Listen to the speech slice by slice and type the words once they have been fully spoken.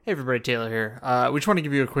Hey everybody, Taylor here. We just want to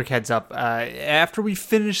give you a quick heads up. After we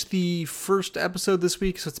finish the first episode this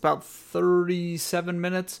week, so it's about 37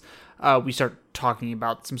 minutes, we start talking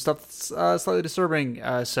about some stuff that's slightly disturbing.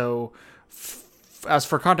 As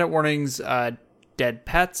for content warnings, dead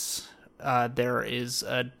pets, there is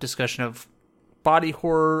a discussion of body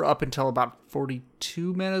horror up until about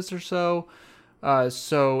 42 minutes or so.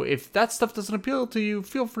 So if that stuff doesn't appeal to you,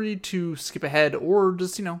 feel free to skip ahead or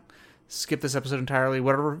just, skip this episode entirely.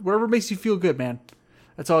 Whatever makes you feel good, man.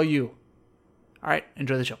 That's all you. All right,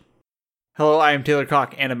 enjoy the show. Hello, I am Taylor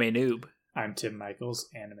Cock, anime noob. I'm Tim Michaels,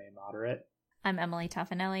 anime moderate. I'm Emily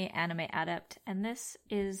Toffanelli, anime adept, and this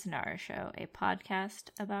is Naruto, a podcast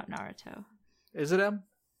about Naruto. Is it, Em?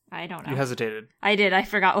 I don't know. You hesitated. I did. I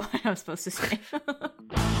forgot what I was supposed to say.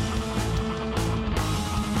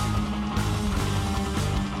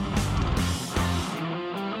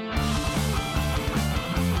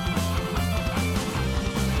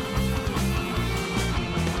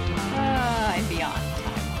 I'm beyond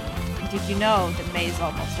time. Did you know that May's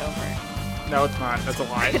almost over? No, it's not. That's a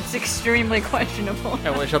lie. It's extremely questionable.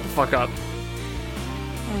 Emily, shut the fuck up.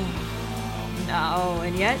 No,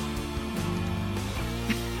 and yet...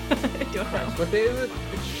 I don't know. What day is it?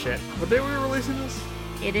 Shit. What day are we releasing this?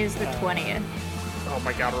 It is the 20th. Oh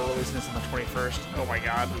my god, we're releasing this on the 21st. Oh my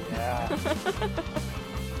god. Yeah.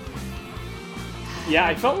 Yeah,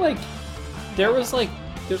 I felt like there's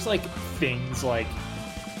things like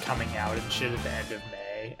coming out and shit at the end of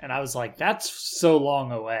May, and I was like, that's so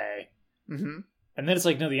long away. Mm-hmm. And then it's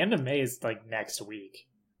like, no, the end of May is like next week.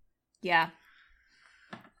 Yeah.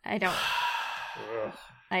 I don't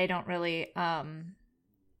really, I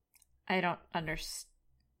don't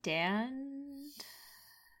understand.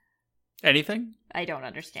 Anything? I don't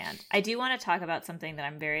understand. I do want to talk about something that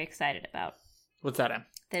I'm very excited about What's that, Em?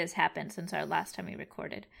 that has happened since our last time we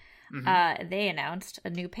recorded. Mm-hmm. They announced a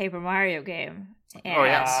new Paper Mario game. And Oh,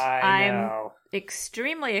 yes. I'm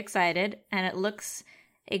extremely excited, and it looks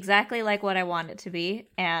exactly like what I want it to be,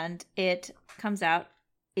 and it comes out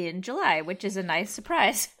in July, which is a nice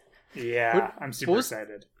surprise. Yeah, I'm super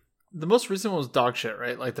excited. The most recent one was dog shit,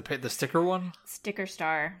 right? Like the sticker one? Sticker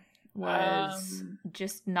Star was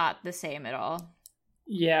just not the same at all.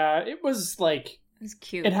 Yeah, it was like... It was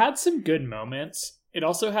cute. It had some good moments. It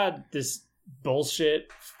also had this bullshit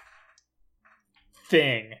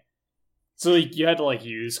thing. So like, you had to like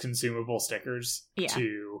use consumable stickers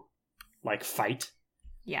to like fight.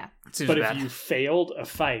 Yeah. But if you failed a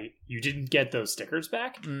fight, you didn't get those stickers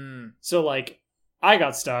back. Mm. So like, I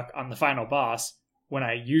got stuck on the final boss when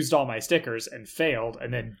I used all my stickers and failed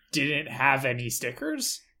and then didn't have any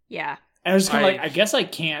stickers. Yeah. And I was kind of like, I guess I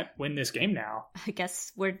can't win this game now. I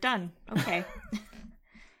guess we're done. Okay.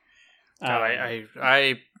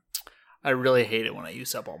 I really hate it when I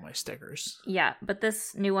use up all my stickers. Yeah, but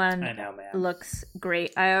this new one I know, man. looks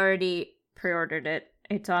great. I already pre-ordered it.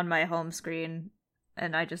 It's on my home screen,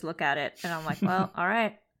 and I just look at it, and I'm like, well, all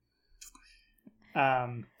right.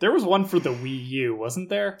 There was one for the Wii U, wasn't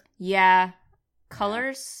there? Yeah.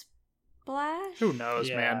 Color Splash? Who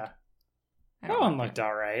knows, man? That one looked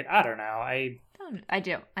alright. I don't know. I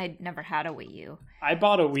never had a Wii U. I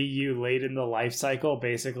bought a Wii U late in the life cycle,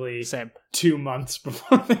 basically Same. 2 months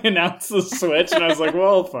before they announced the Switch, and I was like,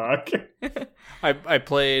 well, fuck. I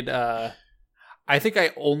played, I think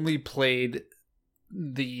I only played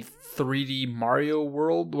the 3D Mario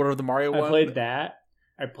World, whatever the Mario one. I played that.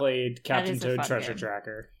 I played Captain is a Toad fun Treasure game.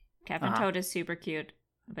 Tracker. Captain Toad is super cute,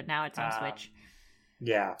 but now it's on Switch.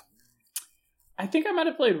 Yeah. I think I might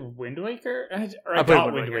have played Wind Waker. I played got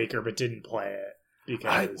Wind Wind Waker, but didn't play it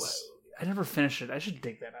because... I never finished it. I should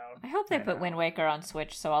dig that out. I hope they put Wind Waker on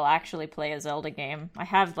Switch so I'll actually play a Zelda game. I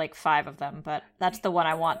have like 5 of them, but that's the one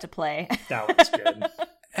I want to play. That one's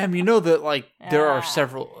good. You know that like there are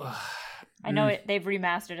several... I know they've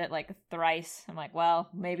remastered it like thrice. I'm like, well,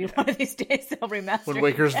 maybe one of these days they'll remaster Wind it.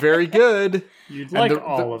 Waker's very good. You'd like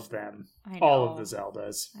all of them. I know. All of the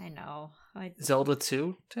Zeldas. I know. Zelda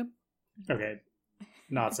 2, Tim? Okay.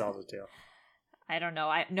 Not Zelda 2. I don't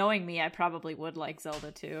know. Knowing me, I probably would like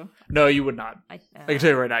Zelda 2. No, you would not. I can tell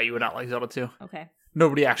you right now, you would not like Zelda 2. Okay.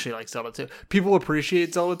 Nobody actually likes Zelda 2. People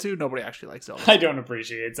appreciate Zelda 2. Nobody actually likes Zelda 2. I don't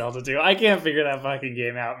appreciate Zelda 2. I can't figure that fucking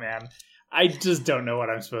game out, man. I just don't know what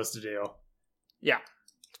I'm supposed to do. Yeah.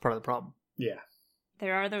 It's part of the problem. Yeah.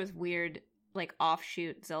 There are those weird, like,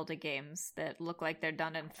 offshoot Zelda games that look like they're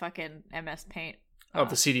done in fucking MS Paint. Oh,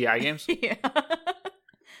 the CDI games? Yeah.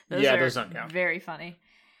 Those don't count. Very funny.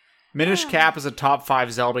 Minish Cap is a top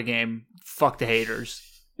 5 Zelda game. Fuck the haters.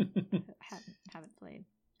 Haven't played.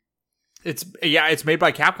 It's made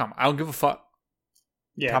by Capcom. I don't give a fuck.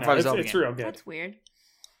 Yeah, Top 5 Zelda it's game. real good. That's weird.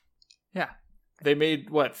 Yeah. They made,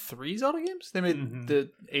 what, 3 Zelda games? They made the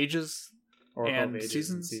Ages Oracle and of Ages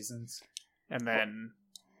Seasons? and Seasons. and then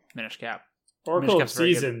Minish Cap. Oracle of Cap's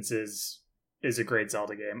very good. Seasons is a great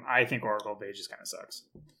Zelda game. I think Oracle of Ages kind of sucks.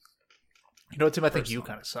 You know what, Tim? I think you Personally.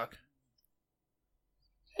 kind of suck.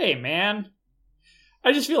 Hey, man.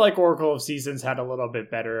 I just feel like Oracle of Seasons had a little bit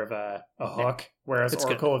better of a hook, whereas It's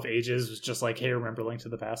Oracle of Ages was just like, hey, remember Link to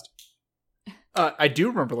the Past? I do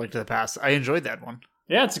remember Link to the Past. I enjoyed that one.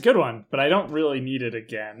 Yeah, it's a good one, but I don't really need it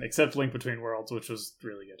again, except Link Between Worlds, which was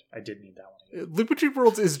really good. I did need that one again. Link Between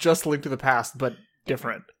Worlds is just Link to the Past, but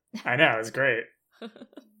different. I know, it's great.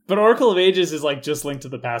 But Oracle of Ages is like just Link to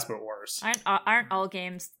the Past, but worse. Aren't all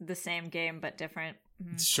games the same game but different?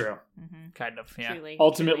 Mhm. It's true. Mhm. Kind of, yeah. Truly,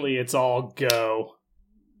 Ultimately, truly. it's all Go,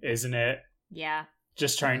 isn't it? Yeah.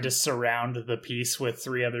 Just trying to surround the piece with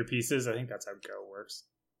 3 other pieces. I think that's how Go works.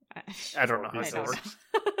 I don't know how I that don't works.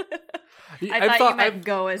 know. I thought you meant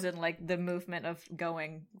go as in like the movement of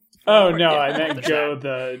going. Oh forward. no, I meant Go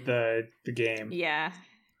the game. Yeah.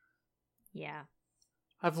 Yeah.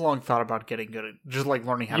 I've long thought about getting good at just like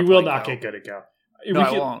learning how to You play will not Go. get good at Go. No,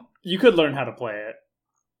 I won't. You could learn how to play it.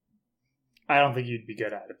 I don't think you'd be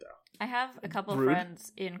good at it though. I have a couple Rude.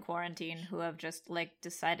 friends in quarantine who have just like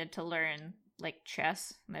decided to learn like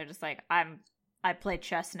chess. And they're just like, I play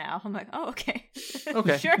chess now. I'm like, oh okay.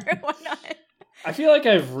 Okay. Sure, why not? I feel like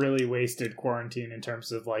I've really wasted quarantine in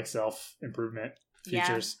terms of like self improvement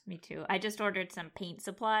features. Yeah, me too. I just ordered some paint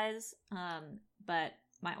supplies, but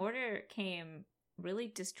my order came really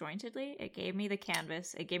disjointedly. It gave me the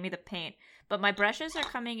canvas, it gave me the paint, but my brushes are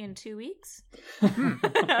coming in 2 weeks.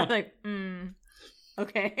 I was like,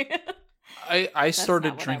 okay. I started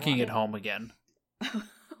not what I drinking at wanted. home again.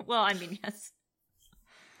 Well, I mean, yes,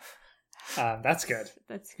 That's good.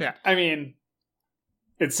 that's Yeah. I mean,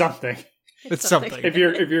 it's something. It's something. If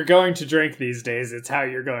you're going to drink these days, it's how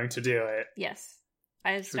you're going to do it. Yes,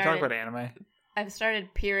 I've Should we talk about started. anime? I've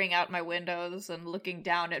started peering out my windows and looking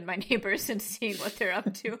down at my neighbors and seeing what they're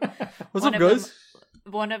up to. What's One up, of guys?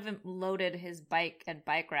 One of them loaded his bike and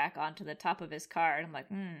bike rack onto the top of his car, and I'm like,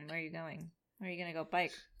 where are you going? Where are you gonna go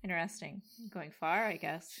bike? Interesting. Going far, I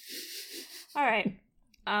guess. All right.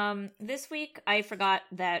 This week I forgot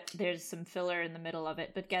that there's some filler in the middle of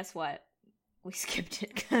it, but guess what? We skipped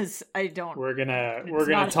it because I don't. We're gonna It's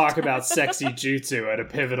not talk a- about sexy jutsu at a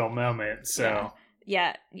pivotal moment. So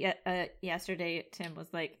Yeah. Yesterday Tim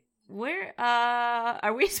was like, "Where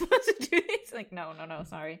are we supposed to do these?" Like, no,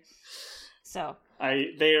 sorry. So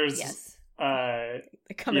there's yes,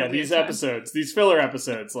 these time. episodes, these filler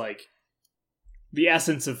episodes, like the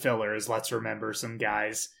essence of filler is let's remember some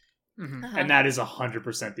guys, Mhm. Uh-huh. and that is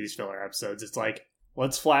 100% these filler episodes. It's like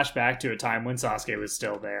let's flash back to a time when Sasuke was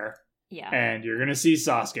still there. Yeah. And you're going to see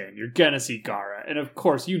Sasuke, and you're going to see Gaara. And of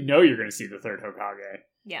course, you're going to see the third Hokage.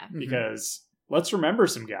 Yeah. Mhm. Because let's remember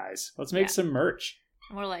some guys. Let's make Yeah. some merch.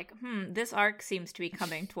 And we're like, this arc seems to be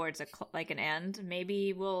coming towards an end.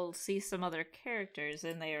 Maybe we'll see some other characters.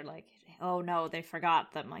 And they are like, oh no, they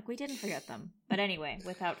forgot them. Like, we didn't forget them. But anyway,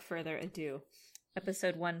 without further ado,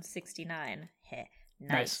 episode 169. Heh,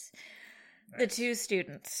 nice. The two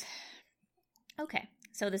students. Okay.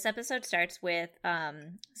 So this episode starts with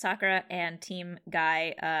Sakura and Team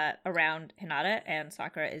Guy around Hinata, and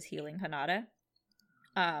Sakura is healing Hinata.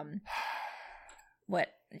 What?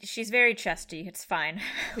 She's very chesty. It's fine.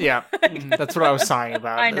 Yeah, that's what I was sighing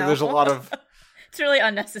about. I know. There's a lot of. It's really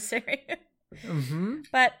unnecessary. Mm-hmm.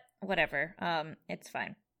 But whatever. It's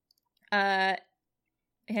fine.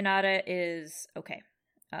 Hinata is okay.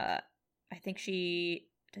 I think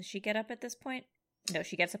does she get up at this point? No,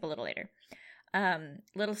 she gets up a little later.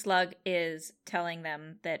 Little Slug is telling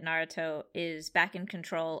them that Naruto is back in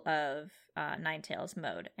control of Ninetales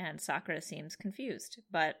mode, and Sakura seems confused,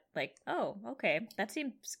 but like, oh, okay, that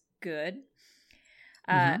seems good.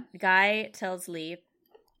 Guy tells Lee,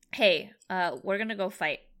 hey, we're gonna go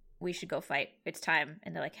fight. We should go fight. It's time.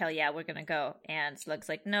 And they're like, hell yeah, we're gonna go. And Slug's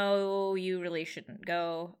like, no, you really shouldn't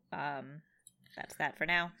go. That's that for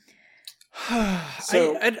now.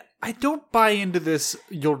 So- I don't buy into this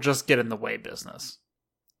you'll just get in the way business.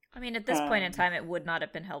 I mean, at this point in time, it would not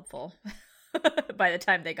have been helpful by the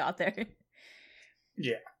time they got there.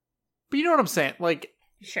 Yeah. But you know what I'm saying? Like,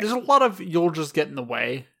 Sure. there's a lot of you'll just get in the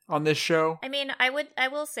way on this show. I mean, I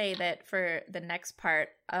will say that for the next part,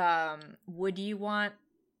 would you want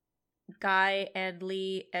Guy and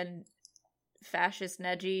Lee and Fascist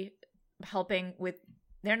Neji helping with?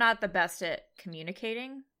 They're not the best at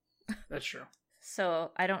communicating, That's true.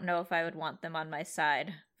 so I don't know if I would want them on my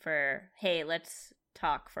side for, hey, let's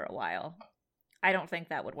talk for a while. I don't think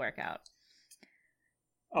that would work out.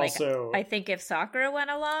 Also, I think if Sakura went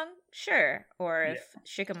along, sure. Or if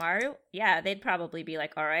Shikamaru, yeah, they'd probably be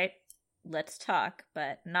like, all right, let's talk,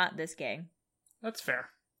 but not this gang. That's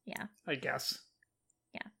fair. Yeah. I guess.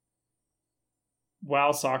 Yeah.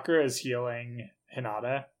 while Sakura is healing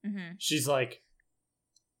Hinata, Mm-hmm. she's like,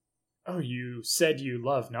 "Oh, you said you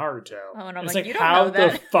love Naruto." Oh, and I'm it's like, you don't how know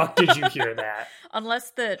that. the fuck did you hear that?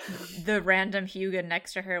 Unless the random Hyuga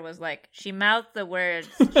next to her was like, she mouthed the words.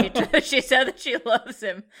 She said that she loves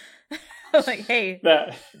him. Like, hey,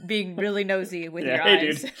 That being really nosy with your hey,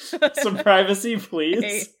 eyes. dude, some privacy, please.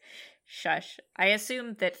 Hey, shush. I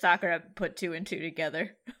assumed that Sakura put 2 and 2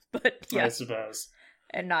 together, but I yeah, suppose.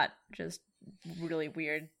 and not just really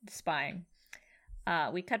weird spying.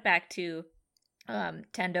 We cut back to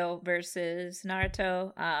Tendo versus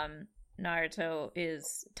Naruto. Naruto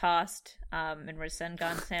is tossed, and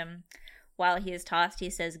Rasengan's him. While he is tossed, he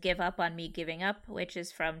says, "Give up on me giving up," which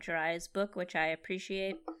is from Jiraiya's book, which I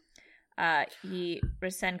appreciate. He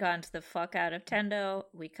Rasengans the fuck out of Tendo.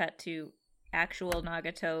 We cut to actual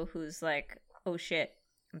Nagato, who's like, "Oh shit,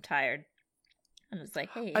 I'm tired." And it's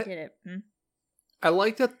like, "Hey, you did it." I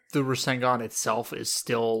like that the Rasengan itself is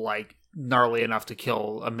still, like, gnarly enough to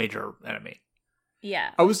kill a major enemy.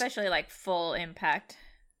 Yeah, I was- especially like full impact.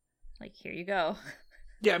 Like, here you go.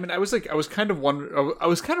 Yeah, I mean, I was kind of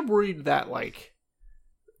worried that, like,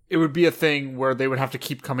 it would be a thing where they would have to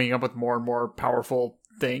keep coming up with more and more powerful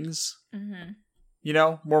things. Mm-hmm. You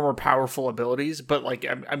know, more and more powerful abilities. But, like,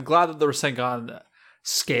 I'm glad that the Rasengan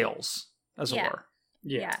scales, as it Yeah. were.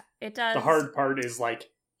 Yeah, it does. The hard part is like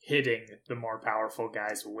hitting the more powerful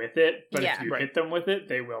guys with it, but Yeah. if you Right. hit them with it,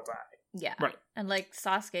 they will die. Yeah. Right. And like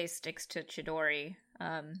Sasuke sticks to Chidori,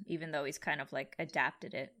 even though he's kind of like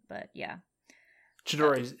adapted it. But yeah.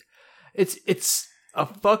 Chidori's... It's a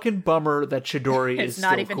fucking bummer that Chidori It's is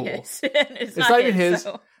not still even cool. his. It's not even his.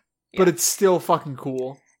 so But yeah. it's still fucking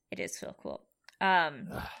cool. It is so cool.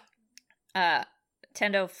 Tendo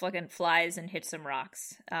fucking flies and hits some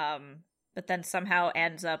rocks. But then somehow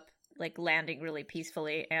ends up like landing really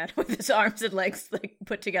peacefully and with his arms and legs like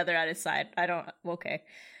put together at his side. Okay.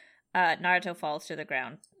 Naruto falls to the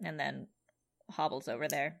ground and then hobbles over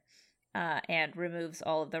there. And removes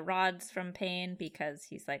all of the rods from Pain because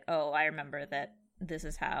he's like, oh, I remember that this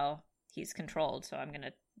is how he's controlled, so I'm going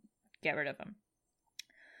to get rid of him.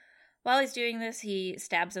 While he's doing this, he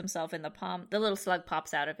stabs himself in the palm. The little slug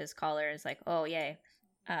pops out of his collar and is like, oh, yay.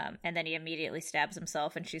 And then he immediately stabs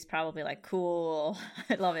himself, and she's probably like, cool.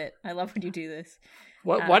 I love it. I love when you do this.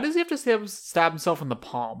 Why does he have to stab himself in the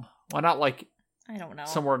palm? Why not, like, I don't know.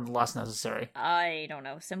 somewhere less necessary? I don't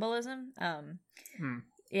know. Symbolism?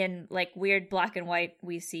 In, like, weird black and white,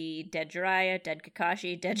 we see dead Jiraiya, dead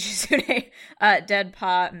Kakashi, dead Shizune, dead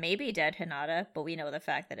Pa, maybe dead Hinata, but we know the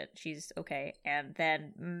fact that she's okay, and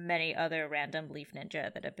then many other random Leaf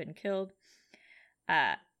Ninja that have been killed.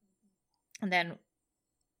 And then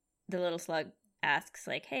the little slug asks,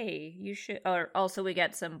 like, hey, you should... Or also we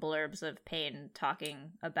get some blurbs of Pain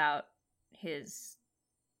talking about his,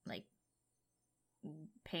 like,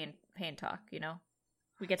 pain talk, you know?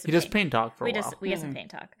 We get some He does pain talk for a while. We get some Pain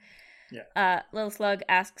talk. Yeah. Little Slug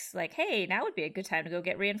asks, like, hey, now would be a good time to go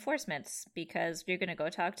get reinforcements because you're going to go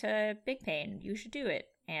talk to Big Pain. You should do it.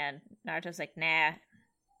 And Naruto's like, nah.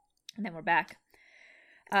 And then we're back.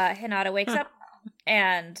 Hinata wakes up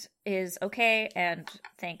and is okay and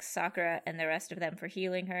thanks Sakura and the rest of them for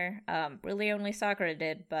healing her. Really only Sakura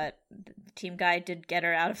did, but Team Guy did get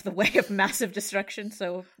her out of the way of massive destruction,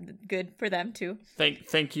 so good for them too.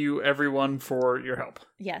 Thank you, everyone, for your help.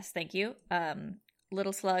 Yes, thank you.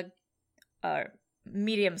 Little Slug, or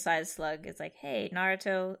medium-sized Slug, is like, hey,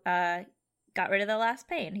 Naruto got rid of the last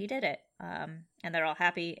pain. He did it. And they're all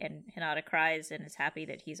happy, and Hinata cries and is happy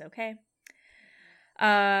that he's okay.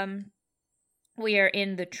 We are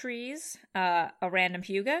in the trees. A random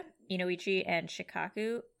Hyuga, Inoichi, and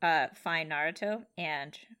Shikaku find Naruto,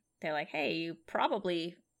 and they're like, hey,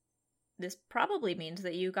 this probably means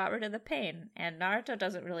that you got rid of the pain. And Naruto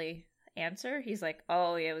doesn't really answer. He's like,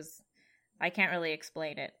 oh, I can't really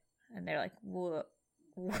explain it. And they're like, whoa,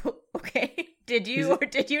 okay, did you or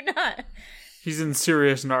did you not? He's in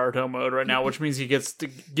serious Naruto mode right now, which means he gets to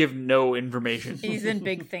give no information. He's in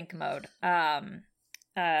big think mode.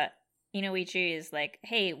 Inoichi is like,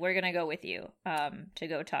 hey, we're gonna go with you to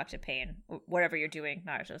go talk to Pain. Whatever you're doing.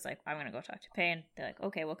 Naruto's like, I'm gonna go talk to Pain. They're like,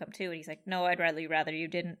 okay, we'll come too. And he's like, no, I'd rather you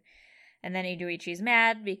didn't. And then Inoichi's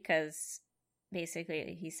mad because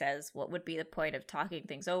basically he says, what would be the point of talking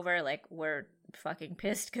things over? Like, we're fucking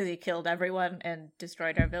pissed because he killed everyone and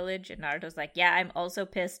destroyed our village. And Naruto's like, yeah, I'm also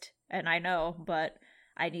pissed, and I know, but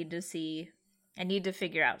I need to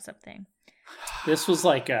figure out something. This was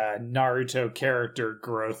like a Naruto character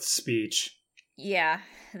growth speech. Yeah,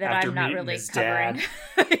 that After I'm not meeting really his covering.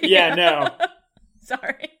 Yeah, no.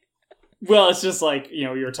 Sorry. Well, it's just like, we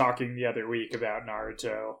were talking the other week about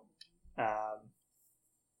Naruto.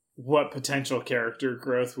 What potential character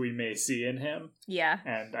growth we may see in him. Yeah.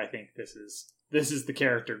 And I think this is the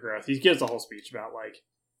character growth. He gives a whole speech about, like,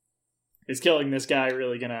 is killing this guy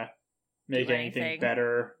really gonna make Do anything anything.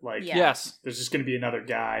 better? Like, Yeah. Yes. there's just gonna be another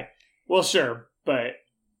guy. Well, sure, but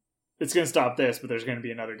it's gonna stop this, but there's gonna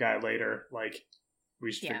be another guy later. Like,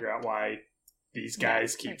 we should Yeah. figure out why these Yeah,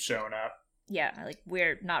 guys keep like- showing up. Yeah, like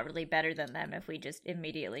we're not really better than them if we just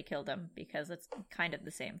immediately kill them because it's kind of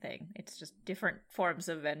the same thing. It's just different forms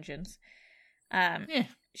of vengeance. Yeah.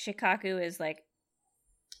 Shikaku is like,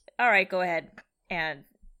 all right, go ahead. And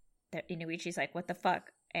Inuichi's like, what the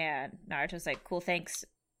fuck? And Naruto's like, cool, thanks.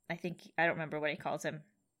 I don't remember what he calls him.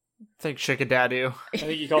 Think Shikadadu. I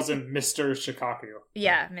think he calls him Mr. Shikaku.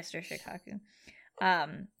 Yeah, Mr. Shikaku.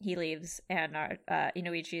 He leaves, and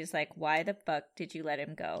Inuichi is like, why the fuck did you let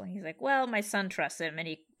him go? And he's like, well, my son trusts him, and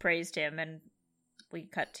he praised him, and we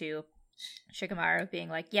cut to Shikamaru being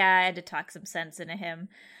like, yeah, I had to talk some sense into him.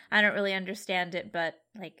 I don't really understand it, but,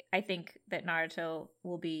 like, I think that Naruto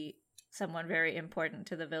will be someone very important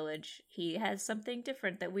to the village. He has something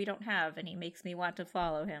different that we don't have, and he makes me want to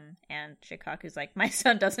follow him. And Shikaku's like, my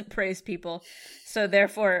son doesn't praise people, so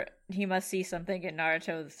therefore he must see something in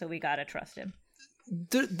Naruto, so we gotta trust him.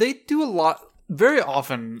 They do a lot. Very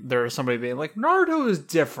often, there's somebody being like, Naruto is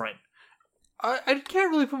different. I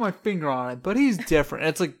can't really put my finger on it, but he's different. And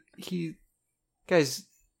it's like, he has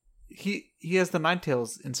the Nine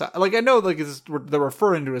Tails inside. Like, I know, like, they're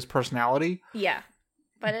referring to his personality. Yeah.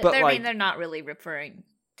 But I like, mean, they're not really referring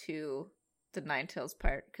to the Nine Tails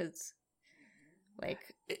part, because, like,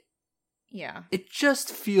 yeah. It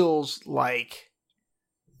just feels like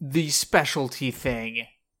the specialty thing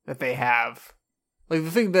that they have. Like,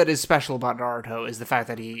 the thing that is special about Naruto is the fact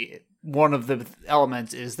that one of the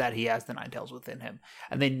elements is that he has the Nine Tails within him.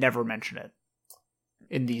 And they never mention it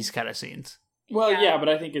in these kind of scenes. Well, yeah, but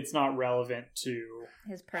I think it's not relevant to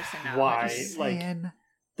His personality. why. Like,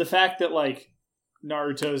 the fact that, like,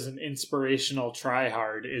 Naruto's an inspirational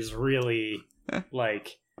tryhard is really,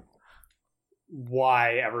 like,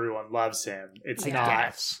 why everyone loves him. It's I not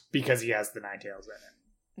guess. because he has the Nine Tails in it.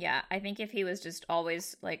 Yeah, I think if he was just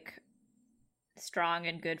always, like, strong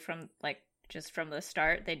and good from, like, just from the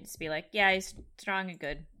start, they'd just be like, yeah, he's strong and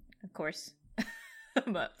good, of course.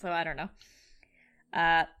 But, so I don't know.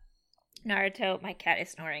 Naruto, my cat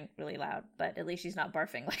is snoring really loud, but at least she's not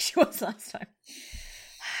barfing like she was last time.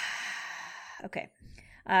 Okay.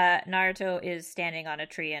 Naruto is standing on a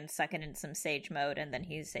tree and sucking in some sage mode, and then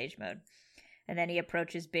he's sage mode. And then he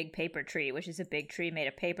approaches Big Paper Tree, which is a big tree made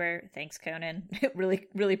of paper. Thanks, Conan. Really,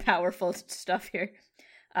 really powerful stuff here.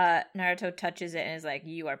 Naruto touches it and is like,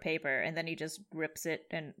 you are paper. And then he just grips it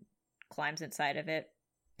and climbs inside of it.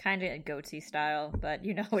 Kind of goatsy style, but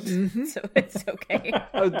you know, so it's okay.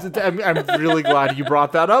 I'm really glad you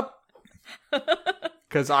brought that up.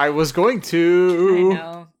 Because I was going to. I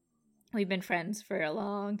know. We've been friends for a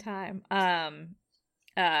long time.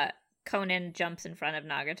 Conan jumps in front of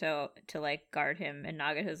Nagato to, like, guard him, and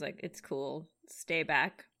Nagato's like, it's cool, stay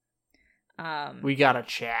back. We gotta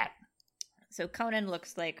chat. So Conan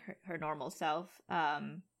looks like her normal self.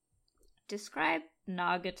 Describe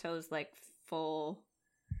Nagato's, like, full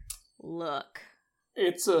look.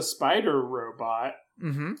 It's a spider robot.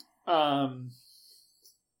 Mm-hmm.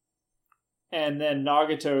 And then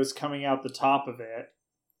Nagato's coming out the top of it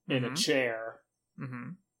in a chair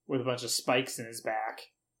with a bunch of spikes in his back.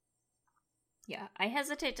 Yeah, I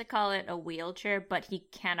hesitate to call it a wheelchair, but he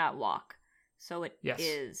cannot walk. So it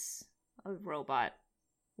is a robot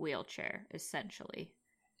wheelchair, essentially.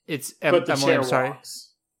 It's But the Emily, chair I'm sorry.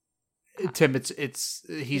 walks. Tim, he's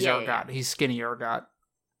Yeah, Urgot. yeah. He's skinny Urgot.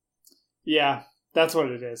 Yeah, that's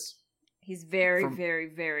what it is. He's very, very,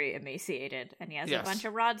 very emaciated, and he has a bunch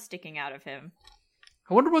of rods sticking out of him.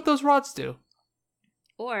 I wonder what those rods do.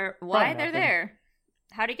 Or why they're nothing. there.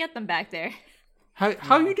 How'd he get them back there?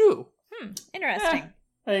 How you do? Interesting.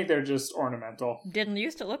 I think they're just ornamental. Didn't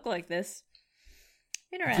used to look like this.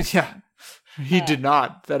 Interesting. Yeah, he did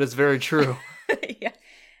not. That is very true.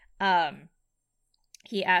 Yeah.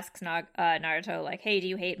 He asks Naruto, like, hey, do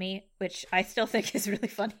you hate me? Which I still think is really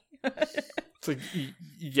funny. It's like,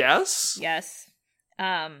 yes? Yes.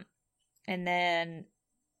 And then,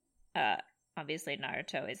 obviously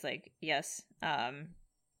Naruto is like, yes. And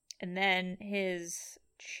then his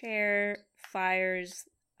chair fires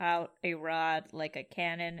out a rod like a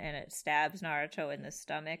cannon, and it stabs Naruto in the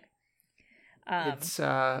stomach. It's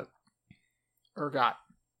Urgot.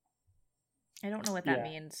 I don't know what that Yeah.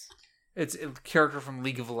 means. It's a character from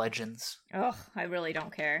League of Legends. Ugh, I really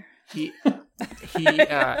don't care. He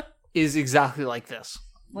is exactly like this.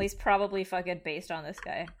 Well, he's probably fucking based on this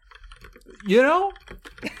guy. You know,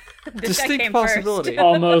 This guy distinct came possibility. first.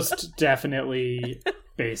 Almost definitely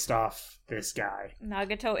based off this guy.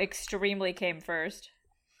 Nagato extremely came first.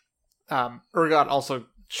 Urgot also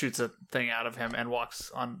shoots a thing out of him and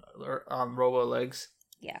walks on Robo legs.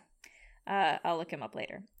 Yeah. I'll look him up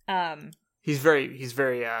later. He's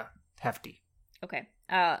very hefty. Okay.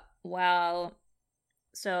 Well,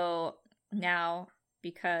 so now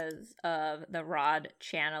because of the rod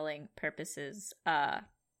channeling purposes,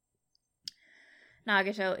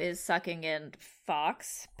 Nagato is sucking in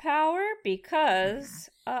fox power because,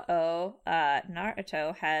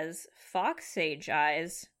 Naruto has fox sage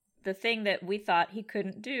eyes, the thing that we thought he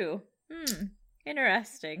couldn't do.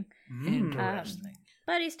 Interesting. Interesting.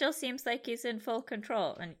 But he still seems like he's in full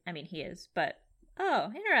control. And I mean, he is, but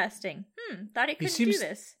interesting. Thought he couldn't do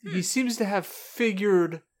this. He seems to have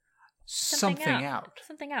figured something out.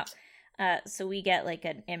 Something out. So we get like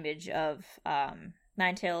an image of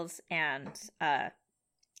Ninetales, and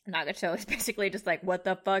Nagato is basically just like, what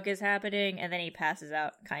the fuck is happening? And then he passes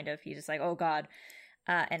out, kind of. He's just like, oh god.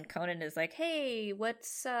 And Conan is like, hey,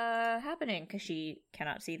 what's happening? Because she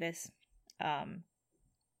cannot see this. And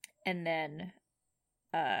then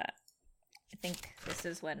I think this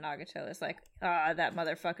is when Nagato is like, that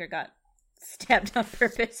motherfucker got stabbed on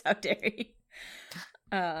purpose. How dare he?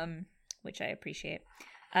 Which I appreciate.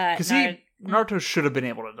 Because Naruto should have been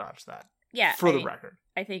able to dodge that. Yeah. For the record.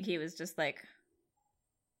 I think he was just like,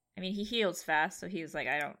 I mean, he heals fast, so he was like,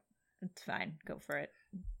 it's fine. Go for it.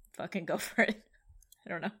 Fucking go for it. I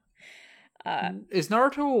don't know. Is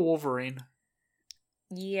Naruto a Wolverine?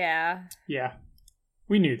 Yeah. Yeah.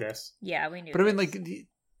 We knew this. Yeah, we knew But I mean, this. like,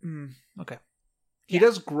 okay. He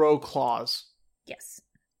does grow claws Yes.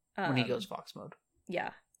 when he goes fox mode.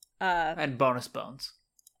 Yeah. And bonus bones.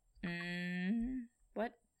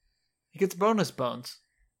 What? He gets bonus bones.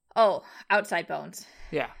 Oh, outside bones.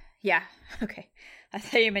 Yeah. Yeah. Okay. I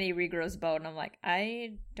thought you meant he regrows bone. I'm like,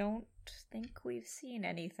 I don't think we've seen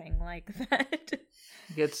anything like that.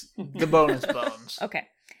 He gets the bonus bones. Okay.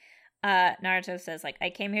 Naruto says, like, I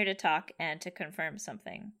came here to talk and to confirm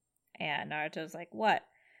something. And Naruto's like, what?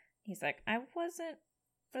 He's like, I wasn't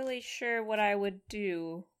really sure what I would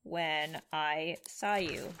do when I saw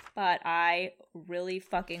you, but I really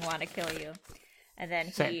fucking want to kill you. And then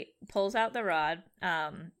he pulls out the rod.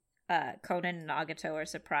 Conan and Nagato are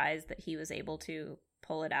surprised that he was able to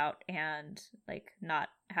pull it out and like not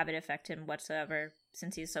have it affect him whatsoever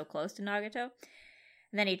since he's so close to Nagato.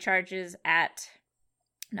 And then he charges at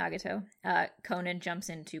Nagato. Conan jumps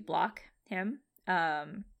in to block him.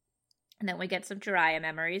 And then we get some Jiraiya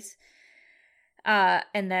memories.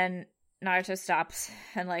 And then Naruto stops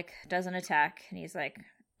and like doesn't attack. And he's like,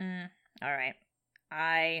 all right.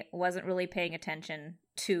 I wasn't really paying attention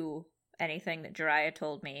to anything that Jiraiya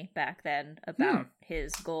told me back then about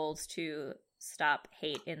his goals to stop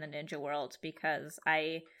hate in the ninja world, because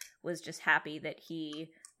I was just happy that he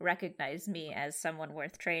recognized me as someone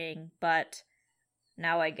worth training, but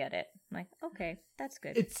now I get it. I'm like, okay, that's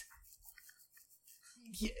good.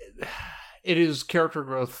 It is character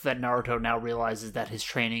growth that Naruto now realizes that his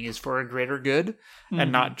training is for a greater good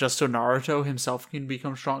and not just so Naruto himself can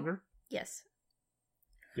become stronger. Yes.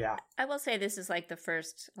 Yeah. I will say this is like the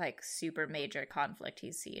first like super major conflict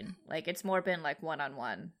he's seen. Like it's more been like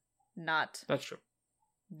one-on-one, not That's true.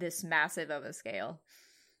 this massive of a scale.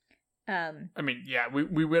 I mean, yeah,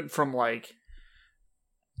 we went from like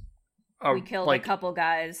we killed like, a couple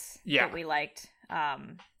guys yeah. that we liked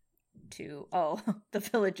to the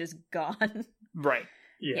village is gone. Right.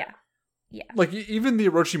 Yeah. Yeah. Like even the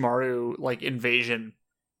Orochimaru like invasion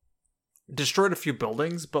destroyed a few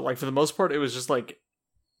buildings, but like for the most part it was just like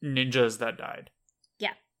ninjas that died.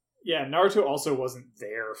 Yeah, Naruto also wasn't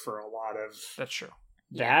there for a lot of That's true.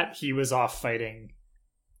 that. He was off fighting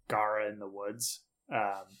Gaara in the woods.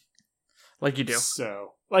 Like you do.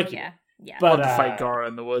 So, like, Yeah. But, Want to fight Gaara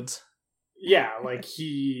in the woods. yeah, like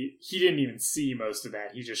he didn't even see most of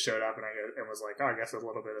that. He just showed up and was like, oh, I guess a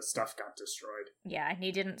little bit of stuff got destroyed. Yeah,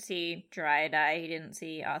 he didn't see Jiraiya die. He didn't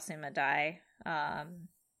see Asuma die.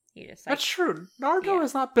 He just like, That's true. Naruto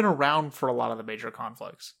has not been around for a lot of the major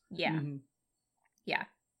conflicts. yeah. Yeah.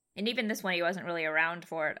 And even this one, he wasn't really around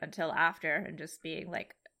for it until after, and just being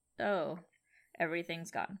like, oh,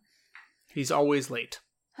 everything's gone. He's always late.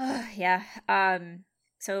 Yeah.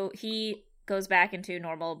 So he goes back into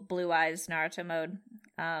normal blue eyes Naruto mode.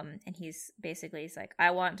 And he's like,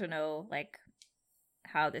 I want to know, like,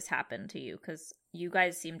 how this happened to you, because you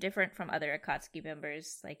guys seem different from other Akatsuki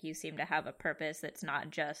members. Like, you seem to have a purpose that's not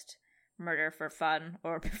just murder for fun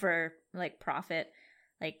or for, like, profit.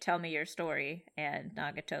 Like, tell me your story. And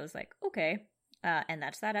Nagato's like, okay. And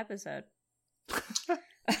that's that episode.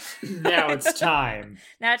 Now it's time.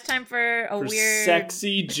 Now it's time for weird...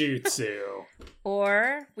 sexy jutsu.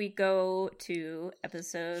 Or we go to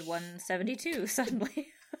episode 172 suddenly.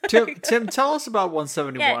 Tim, tell us about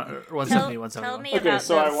 171. Yeah, 170, 171. Tell me Okay, about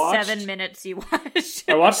so the I watched- 7 minutes you watched.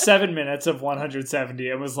 I watched 7 minutes of 170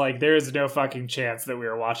 and was like, there is no fucking chance that we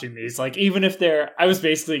were watching these. Like, even if I was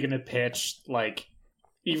basically going to pitch, like,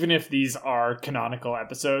 even if these are canonical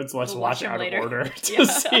episodes, let's We'll watch watch them out later. of order to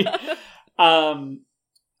see.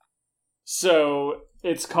 So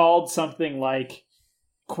it's called something like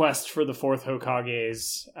Quest for the Fourth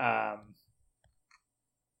Hokage's, I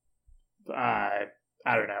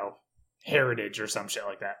don't know, heritage or some shit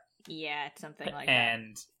like that. Yeah, it's something like that.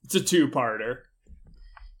 And it's a 2-parter.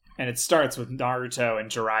 And it starts with Naruto and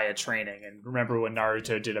Jiraiya training. And remember when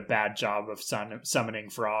Naruto did a bad job of summoning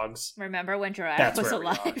frogs? Remember when Jiraiya That's was where we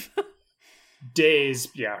alive? Days,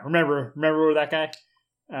 yeah. Remember that guy?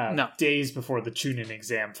 No. Days before the Chunin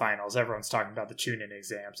exam finals, everyone's talking about the Chunin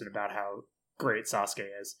exams and about how great Sasuke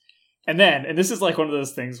is. And this is like one of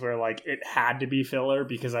those things where like it had to be filler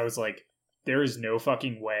because I was like, there is no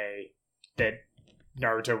fucking way that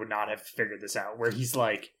Naruto would not have figured this out. Where he's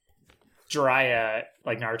like, Jiraiya,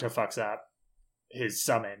 like Naruto fucks up his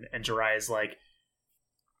summon, and Jiraiya's like,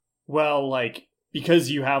 well, like, because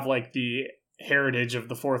you have like the heritage of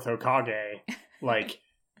the fourth Hokage, like,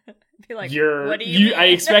 Be like, you're what do you mean? I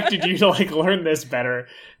expected you to like learn this better.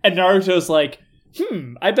 And Naruto's like,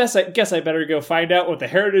 I guess I better go find out what the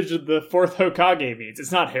heritage of the fourth Hokage means.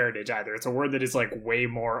 It's not heritage either. It's a word that is like way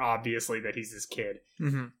more obviously that he's his kid.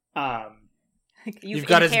 Mm-hmm. You've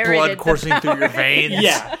got his inherited blood the coursing through your power. veins.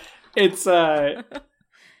 Yeah. It's so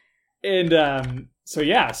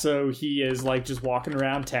he is like just walking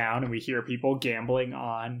around town and we hear people gambling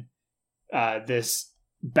on this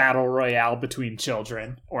battle royale between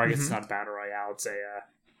children, or I guess it's not a battle royale, it's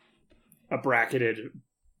a bracketed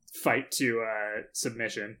fight to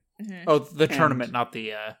submission. Mhm. Oh, the tournament, not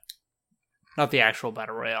the actual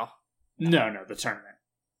battle royale. No, the tournament.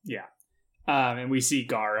 Yeah. And we see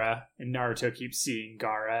Gaara, and Naruto keeps seeing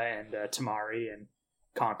Gaara and Tamari and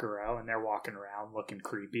Kankuro, and they're walking around looking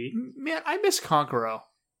creepy. Man, I miss Kankuro.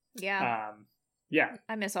 Yeah, Yeah,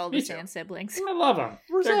 I miss all me the too. Sand siblings. I love them.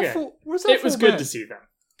 Where's They're that good. fool? Where's that It was fool good man? to see them.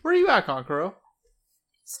 Where are you at, Kankuro?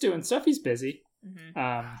 He's doing stuff. He's busy.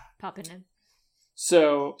 Mm-hmm. Popping in.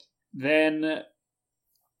 So then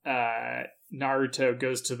Naruto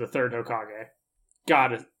goes to the third Hokage.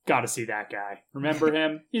 Gotta see that guy. Remember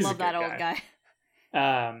him? He's Love a good that old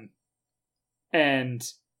guy. And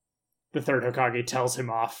the third Hokage tells him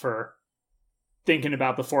off for thinking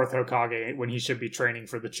about the fourth Hokage when he should be training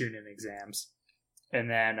for the Chunin exams. And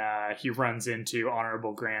then he runs into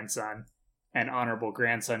Honorable Grandson, and Honorable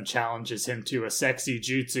Grandson challenges him to a sexy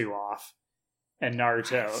jutsu off. And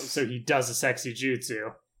Naruto, so he does a sexy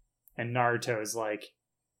jutsu, and Naruto is like,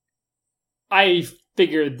 I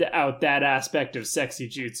figured out that aspect of sexy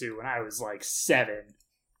jutsu when I was like 7.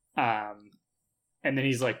 And then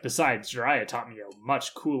he's like, besides, Jiraiya taught me a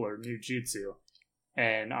much cooler new jutsu.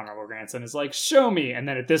 And Honorable Grandson is like, show me. And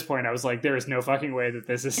then at this point, I was like, there is no fucking way that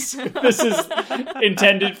this is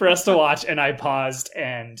intended for us to watch. And I paused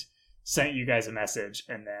and sent you guys a message,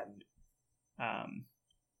 and then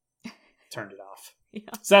turned it off.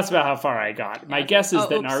 Yeah. So that's about how far I got. My guess is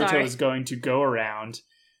that oops, Naruto sorry. is going to go around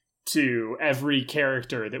to every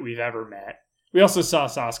character that we've ever met. We also saw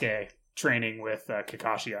Sasuke training with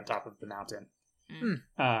Kakashi on top of the mountain.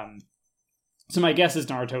 So my guess is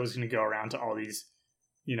Naruto is going to go around to all these,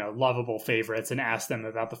 lovable favorites and ask them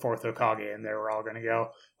about the fourth Hokage, and they were all going to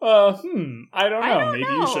go, I don't know. Maybe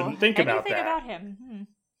you shouldn't think about that. About him.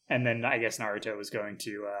 And then I guess Naruto was going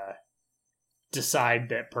to decide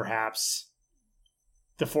that perhaps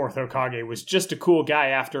the fourth Hokage was just a cool guy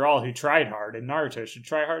after all who tried hard, and Naruto should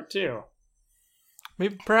try hard too.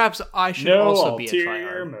 Maybe perhaps I should No also be a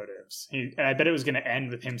ulterior tryhard. motives. And I bet it was going to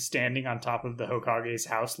end with him standing on top of the Hokage's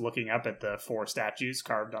house looking up at the 4 statues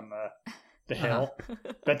carved on the hill.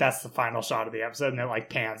 But that's the final shot of the episode, and it like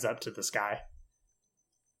pans up to the sky.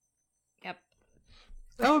 Yep.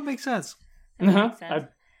 That would make sense. That makes sense.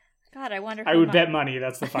 God, I wonder. I would bet money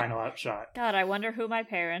that's the final outshot. God, I wonder who my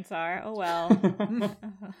parents are. Oh well.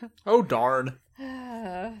 Oh darn.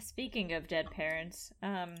 Speaking of dead parents,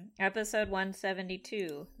 episode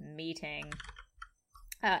 172, meeting.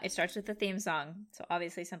 It starts with the theme song, so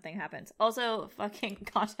obviously something happens. Also, fucking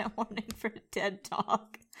content warning for dead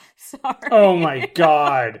dog. Sorry. Oh my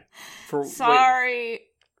god. For Sorry. wait,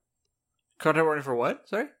 content warning for what?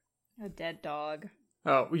 Sorry. A dead dog.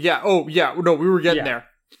 Oh yeah. No, we were getting there.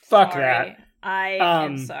 Fuck Sorry. that. I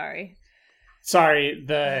am sorry. Sorry,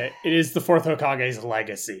 it is the fourth Hokage's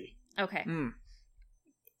legacy. Okay.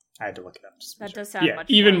 I had to look it up. Just to That be sure. does sound Yeah, much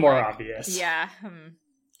even more like- obvious. Yeah.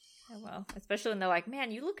 Oh, well, especially when they're like,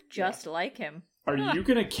 man, you look just like him. Are you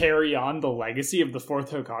gonna carry on the legacy of the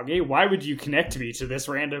fourth Hokage? Why would you connect me to this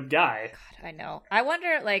random guy? God, I know. I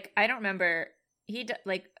wonder, like, I don't remember.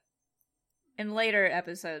 Like, in later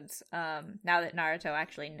episodes, now that Naruto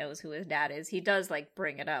actually knows who his dad is, he does, like,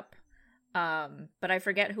 bring it up. But I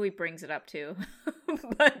forget who he brings it up to.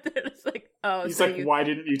 But it's like, oh, He's so like, why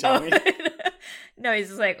didn't you tell me? No, he's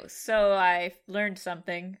just like, so I learned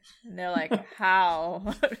something. And they're like,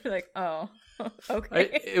 how? Like, oh,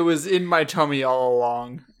 okay. It was in my tummy all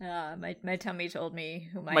along. My tummy told me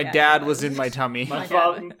who My dad was in my tummy. My My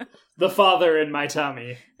father, dad. the father in my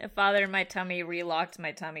tummy. The father in my tummy relocked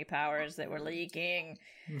my tummy powers that were leaking.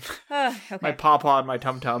 Okay. My pawpaw and my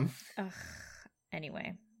tum tum. Ugh.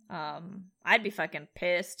 Anyway, I'd be fucking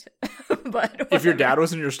pissed. But If your whatever. dad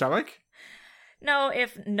was in your stomach? No,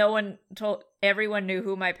 if no one told, everyone knew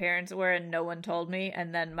who my parents were and no one told me,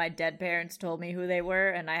 and then my dead parents told me who they were,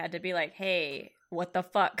 and I had to be like, hey, what the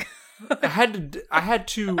fuck? I had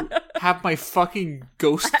to have my fucking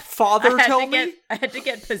ghost father tell me? I had to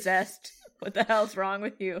get possessed. What the hell's wrong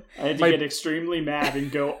with you? I had to get extremely mad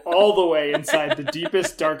and go all the way inside the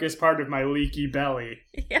deepest, darkest part of my leaky belly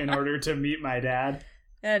in order to meet my dad.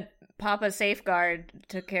 And Papa Safeguard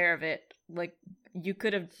took care of it. Like, you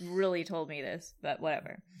could have really told me this, but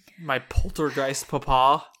whatever. My poltergeist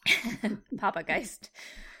papa. Papa Geist.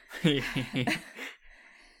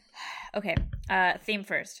 Okay, theme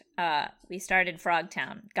first. We started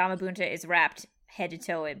Frogtown. Gamabunta is wrapped head to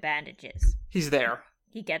toe in bandages. He's there.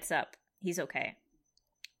 He gets up. He's okay.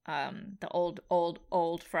 The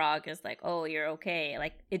old frog is like, oh, you're okay.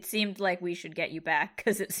 Like, it seemed like we should get you back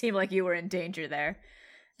because it seemed like you were in danger there.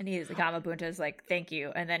 And Gamabunta is like, thank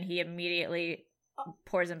you. And then he immediately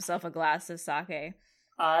pours himself a glass of sake.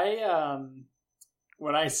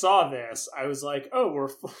 When I saw this, I was like, oh,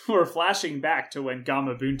 we're flashing back to when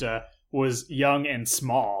Gamabunta was young and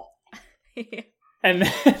small. And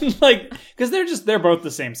then, like, because they're both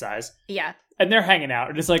the same size. Yeah. And they're hanging out,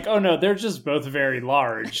 and it's like, oh no, they're just both very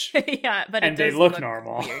large. Yeah, but and it they does look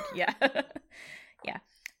normal. Weird. Yeah.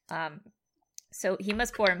 Yeah. So he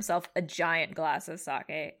must pour himself a giant glass of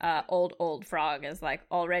sake. Old frog is like,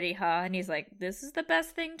 already, huh? And he's like, this is the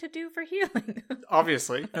best thing to do for healing.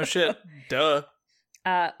 Obviously. No shit. Duh.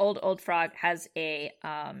 Old frog has a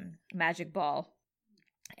magic ball.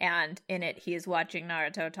 And in it, he is watching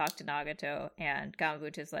Naruto talk to Nagato. And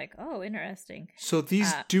Gamabunta is like, oh, interesting. So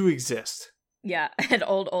these do exist. Yeah, and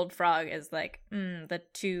old frog is like, the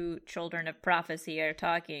two children of prophecy are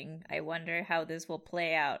talking. I wonder how this will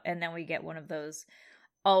play out. And then we get one of those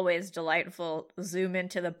always delightful zoom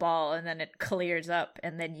into the ball, and then it clears up,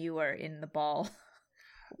 and then you are in the ball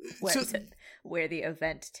where the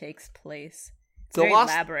event takes place. It's a very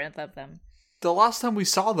labyrinth of them. The last time we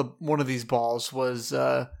saw one of these balls was,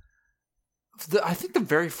 I think the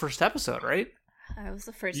very first episode, right? It was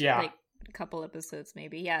the first, Yeah. A couple episodes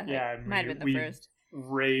maybe. Yeah, Yeah, might have been the first.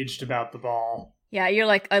 Raged about the ball. Yeah, you're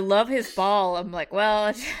like, I love his ball. I'm like,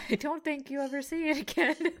 well, I don't think you ever see it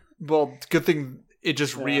again. Well, good thing it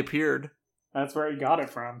just reappeared. That's where he got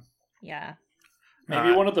it from. Yeah.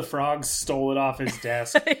 Maybe one of the frogs stole it off his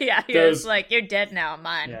desk. Yeah, he was like, you're dead now,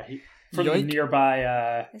 mine. Yeah, from the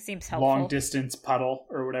nearby it seems helpful. long distance puddle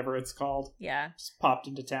or whatever it's called. Yeah. Just popped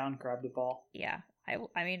into town, grabbed the ball. Yeah.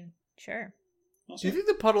 I mean, sure. Do you think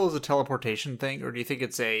the puddle is a teleportation thing, or do you think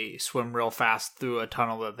it's a swim real fast through a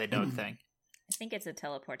tunnel that they dug thing? I think it's a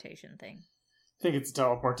teleportation thing. I think it's a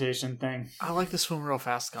teleportation thing. I like the swim real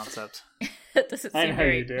fast concept. It doesn't I seem know you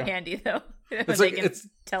very do. handy, though. It's like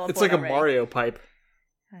teleport it's like already. a Mario pipe.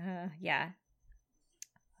 Yeah.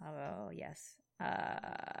 Oh, yes.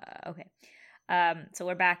 Okay. So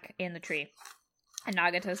we're back in the tree. And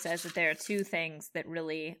Nagato says that there are two things that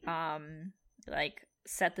really,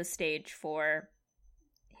 set the stage for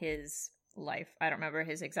his life. I don't remember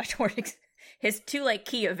his exact wordings. His two,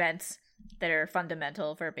 key events that are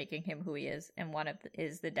fundamental for making him who he is. And one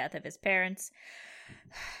is the death of his parents.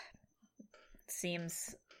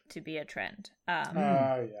 Seems to be a trend.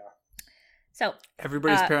 Yeah. So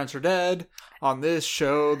Everybody's parents are dead. On this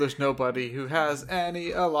show, there's nobody who has any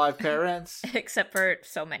alive parents. except for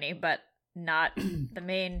so many, but not the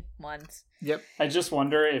main ones. Yep. I just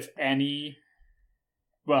wonder if any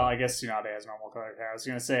Well, I guess Tsunade has normal colored hair. I was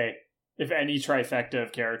gonna say, if any trifecta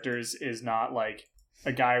of characters is not like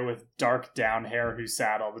a guy with dark down hair who's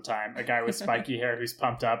sad all the time, a guy with spiky hair who's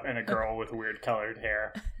pumped up, and a girl with weird colored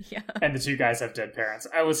hair, Yeah. and the two guys have dead parents.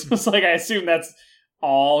 I was just like, I assume that's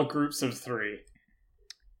all groups of three.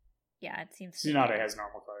 Yeah, it seems. Tsunade has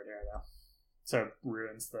normal colored hair though, so it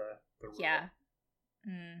ruins the rule. Yeah.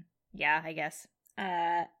 Yeah, I guess.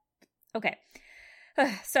 Okay.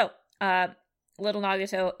 So, little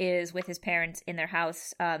Nagato is with his parents in their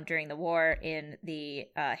house during the war in the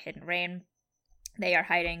Hidden Rain. They are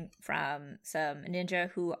hiding from some ninja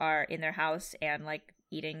who are in their house and like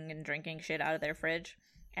eating and drinking shit out of their fridge,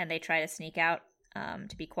 and they try to sneak out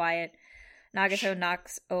to be quiet. Nagato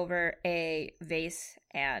knocks over a vase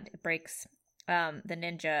and it breaks. The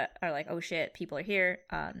ninja are like, oh shit, people are here.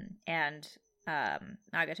 And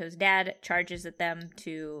Nagato's dad charges at them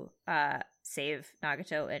to save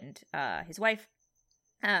Nagato and his wife.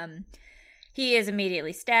 He is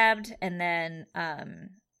immediately stabbed, and then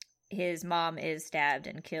his mom is stabbed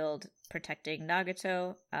and killed protecting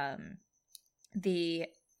Nagato.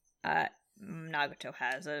 Nagato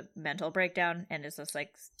has a mental breakdown and is just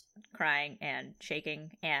like crying and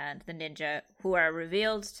shaking, and the ninja, who are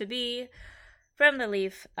revealed to be from the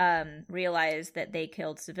leaf, realize that they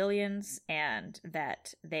killed civilians and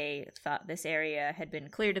that they thought this area had been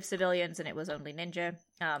cleared of civilians and it was only ninja.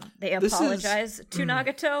 They apologize to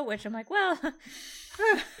Nagato, which I'm like, well,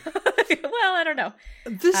 well, I don't know.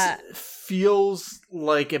 This feels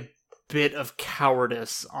like a bit of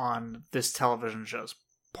cowardice on this television show's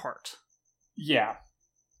part. Yeah.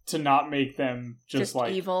 To not make them just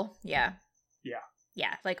like evil. Yeah. Yeah.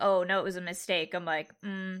 Yeah. Like, oh no, it was a mistake. I'm like,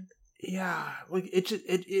 Yeah, like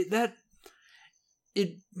yeah,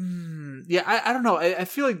 I don't know. I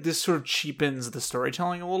feel like this sort of cheapens the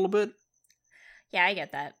storytelling a little bit. Yeah, I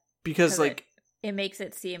get that. Because like it makes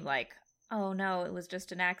it seem like, oh no, it was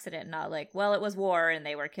just an accident, not like, well, it was war and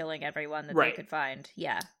they were killing everyone that they could find.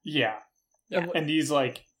 Yeah. Yeah. And these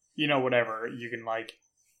like, you know, whatever, you can like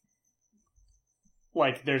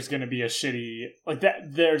there's gonna be a shitty like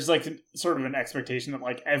that. There's like sort of an expectation that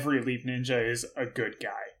like every elite ninja is a good guy.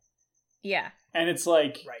 Yeah. And it's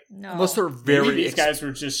like, no. Unless they're very these guys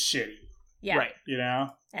were just shitty. Yeah. Right. You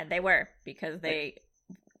know? And they were, because they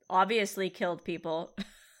obviously killed people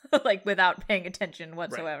like without paying attention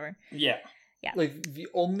whatsoever. Right. Yeah. Yeah. Like the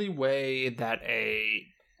only way that a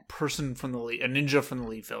person from a ninja from the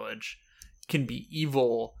Leaf Village can be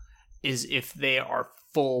evil is if they are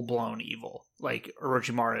full blown evil. Like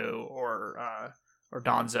Orochimaru or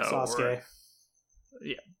Danzo. Sasuke.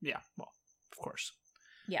 Yeah. Well, of course.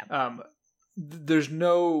 Yeah. There's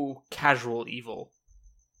no casual evil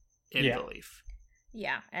in the Leaf.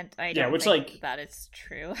 Yeah, and I don't which, think like, that it's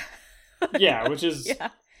true. Yeah, which is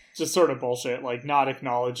just sort of bullshit. Like, not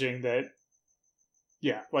acknowledging that.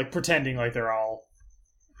 Yeah, like pretending like they're all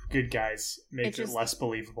good guys makes it less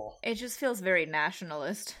believable. It just feels very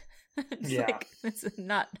nationalist. Like, this is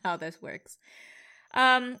not how this works.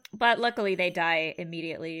 But luckily they die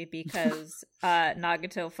immediately because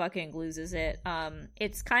Nagato fucking loses it.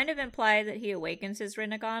 It's kind of implied that he awakens his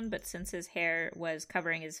Rinnegan, but since his hair was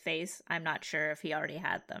covering his face, I'm not sure if he already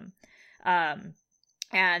had them.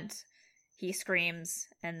 And he screams,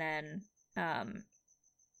 and then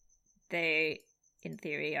they, in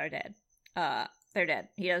theory, are dead. They're dead.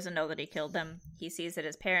 He doesn't know that he killed them. He sees that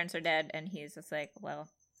his parents are dead, and he's just like, well,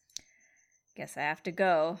 guess I have to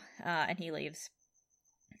go. And he leaves.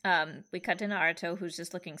 We cut to Naruto, who's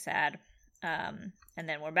just looking sad. And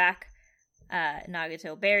then we're back.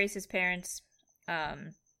 Nagato buries his parents,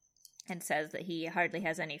 and says that he hardly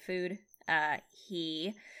has any food.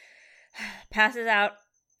 He passes out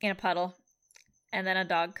in a puddle, and then a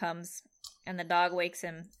dog comes, and the dog wakes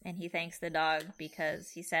him, and he thanks the dog because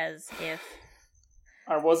he says if...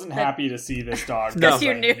 I wasn't happy to see this dog. No. Because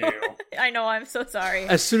you knew. I know, I'm so sorry.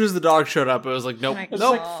 As soon as the dog showed up, it was like, nope. It's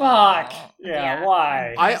nope. like, fuck. Yeah,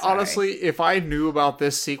 why? I honestly, if I knew about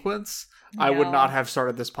this sequence, I would not have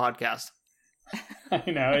started this podcast. I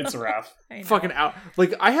know, it's rough. Fucking out.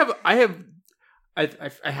 Like, I have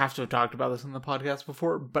to have talked about this on the podcast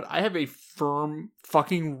before, but I have a firm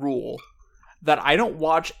fucking rule that I don't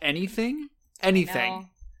watch anything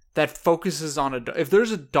that focuses on a dog. If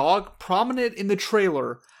there's a dog prominent in the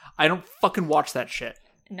trailer, I don't fucking watch that shit.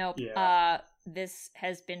 Nope. Yeah. This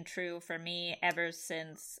has been true for me ever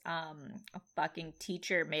since a fucking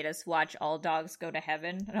teacher made us watch All Dogs Go to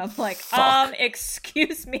Heaven. And I'm like,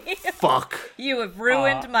 excuse me? Fuck. You have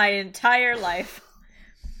ruined my entire life.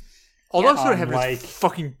 All Dogs Go to Heaven is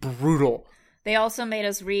fucking brutal. They also made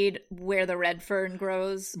us read Where the Red Fern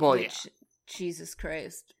Grows. Well, which, Jesus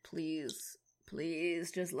Christ, please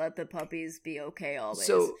Please just let the puppies be okay always.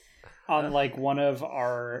 So On like one of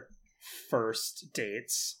our first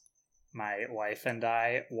dates, my wife and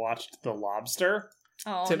I watched The Lobster.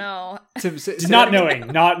 oh Tim- no. Tim, Not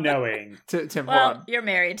knowing. Tim, Well, hold on. you're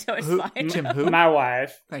married, so it's Who- fine. Tim, who? My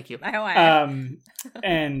wife. Thank you. My wife.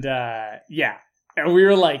 And yeah, and we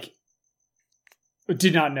were like,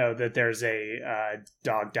 did not know that there's a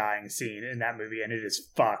dog dying scene in that movie, and it is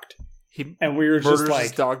fucked. He And we were murders just like,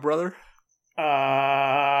 his dog brother.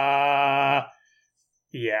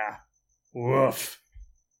 yeah, woof.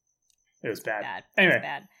 It was bad. Bad. Anyway. It's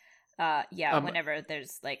bad. Yeah, Um, whenever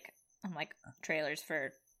there's like, I'm like, trailers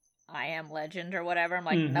for I Am Legend or whatever, I'm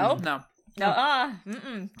like, Mhm. nope.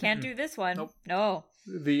 No, Can't do this one. Nope. No.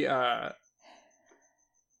 the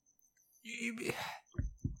it's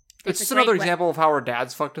It's a just another great way- example of how our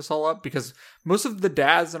dads fucked us all up, because most of the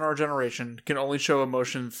dads in our generation can only show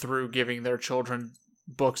emotion through giving their children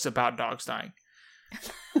books about dogs dying.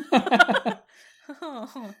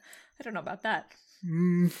 Oh, I don't know about that.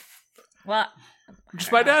 Mm, Well,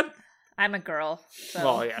 just my dad? I'm a girl. So.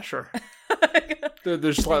 Well, yeah, sure.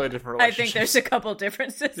 There's slightly different I relationships. think there's a couple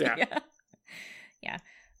differences. Yeah.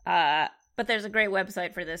 Yeah. But there's a great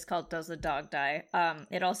website for this called Does the Dog Die?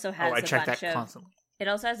 It also has I check bunch that of constantly. it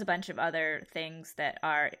also has a bunch of other things that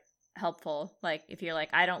are helpful. Like if you're like,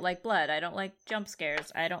 I don't like blood, I don't like jump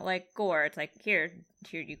scares, I don't like gore, it's like here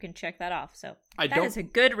you can check that off. So that is a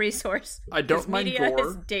good resource. I don't 'cause mind media gore.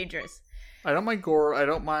 is dangerous. I don't mind gore. I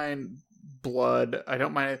don't mind blood. I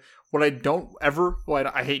don't mind. What I don't ever. Well,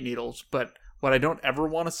 I hate needles, but what I don't ever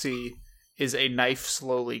want to see is a knife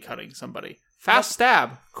slowly cutting somebody. Fast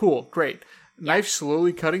stab. Cool. Great. Knife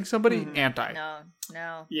slowly cutting somebody? Mhm. Anti.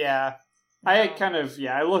 No. Yeah, No.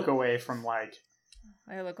 I look away from like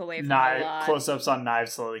I look away from a lot. close-ups on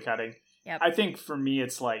knives slowly cutting. Yep. I think for me,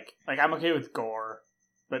 it's like I'm okay with gore,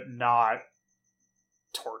 but not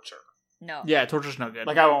torture. No. Yeah, torture's no good.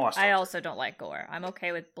 Like I won't watch. I torture. also don't like gore. I'm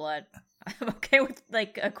okay with blood. I'm okay with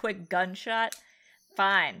like a quick gunshot.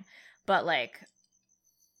 Fine. But like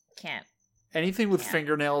can't. Anything with Yeah.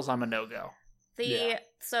 fingernails, I'm a no-go. Yeah.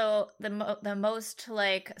 So the most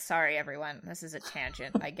like, sorry everyone, this is a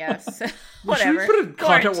tangent, I guess. Should Whatever. we put a content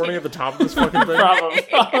Quarantine. warning at the top of this fucking thing?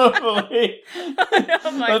 Probably.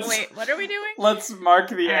 I'm like, Let's- wait, what are we doing? Let's mark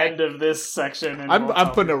the All right. end of this section. And I'm we'll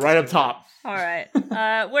putting it right up top. All right.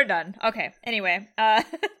 We're done. Okay. Anyway,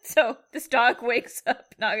 so this dog wakes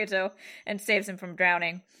up Nagato and saves him from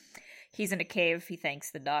drowning. He's in a cave. He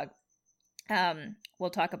thanks the dog. We'll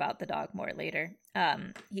talk about the dog more later.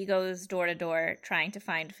 He goes door to door trying to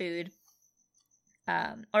find food.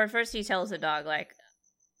 Or first he tells the dog, like,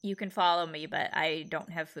 you can follow me, but I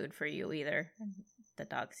don't have food for you either. The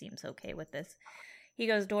dog seems okay with this. He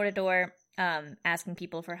goes door to door, asking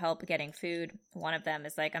people for help getting food. One of them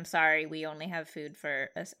is like, I'm sorry, we only have food for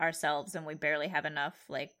ourselves and we barely have enough.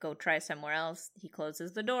 Like, go try somewhere else. He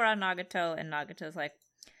closes the door on Nagato, and Nagato's like,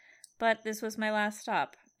 but this was my last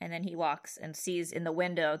stop. And then he walks and sees in the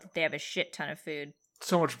window that they have a shit ton of food.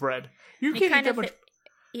 So much bread. You He can't eat kind that of much.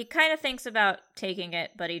 he kind of thinks about taking it,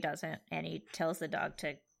 but he doesn't. And he tells the dog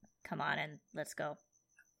to come on and let's go.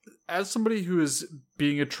 As somebody who is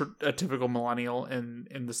being a typical millennial in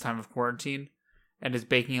this time of quarantine and is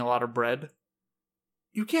baking a lot of bread,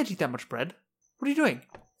 you can't eat that much bread. What are you doing?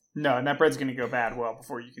 No, and that bread's going to go bad well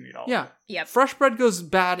before you can eat all. Yeah. Yep. Fresh bread goes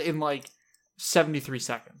bad in like 73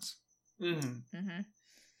 seconds. Mm-hmm. Mm-hmm.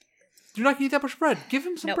 You're not going to eat that much bread. Give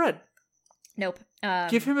him some Nope. bread. Nope.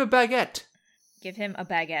 Give him a baguette. Give him a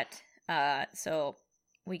baguette. So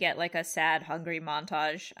we get like a sad, hungry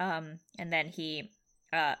montage. And then he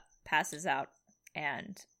passes out,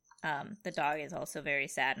 and the dog is also very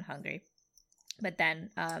sad and hungry. But then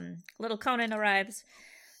little Conan arrives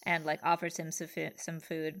and like offers him some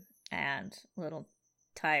food, and little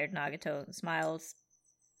tired Nagato smiles.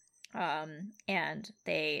 And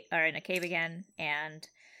they are in a cave again, and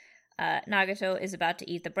Nagato is about to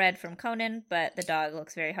eat the bread from Conan, but the dog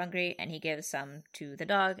looks very hungry, and he gives some to the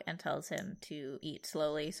dog and tells him to eat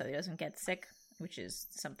slowly so he doesn't get sick, which is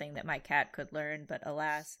something that my cat could learn, but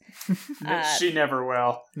alas. She never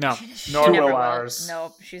will. No. She Nor never will ours.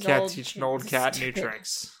 Nope, she's Can't old. teach an old cat new Stupid.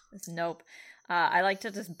 tricks. Nope. I like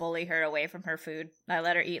to just bully her away from her food. I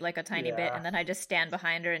let her eat like a tiny bit, Yeah. and then I just stand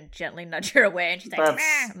behind her and gently nudge her away, and she's like, That's-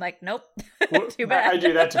 "Meh." I'm like, nope. Well, Too bad. I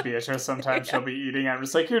do that to Beatrice sometimes. She'll be eating. I'm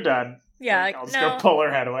just like, you're done. Yeah, Like, like, I'll just no. go pull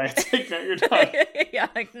her head away. It's like, no, you're done. Yeah,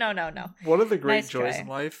 like, no. One of the great Nice joys try. in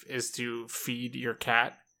life is to feed your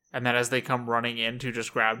cat, and then as they come running in, to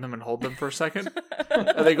just grab them and hold them for a second.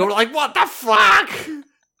 And they go like, what the fuck?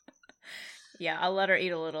 Yeah, I'll let her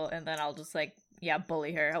eat a little, and then I'll just like,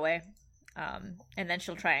 bully her away. And then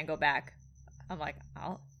she'll try and go back. I'm like,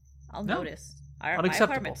 I'll No. notice. My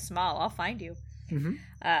Unacceptable. apartment's small. I'll find you. Mm-hmm.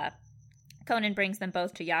 Conan brings them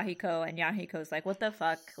both to Yahiko, and Yahiko's like, what the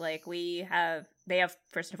fuck? Like, they have,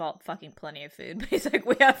 first of all, fucking plenty of food. But he's like,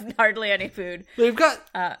 we have hardly any food. They've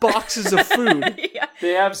got boxes of food. Yeah.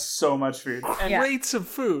 They have so much food. And Crates of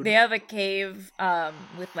food. They have a cave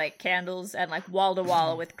with, like, candles and, like,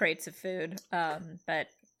 wall-to-wall with crates of food. But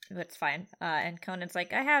it's fine. And Conan's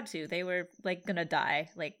like, I had to. They were, like, gonna die.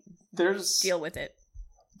 Like, deal with it.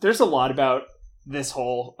 There's a lot about this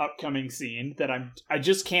whole upcoming scene that I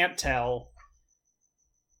just can't tell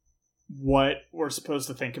what we're supposed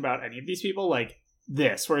to think about any of these people. Like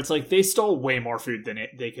this, where it's like they stole way more food than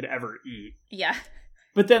they could ever eat. Yeah.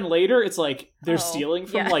 But then later it's like they're stealing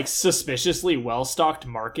from like suspiciously well-stocked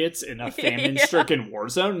markets in a famine-stricken war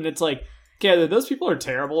zone, and it's like, okay, either those people are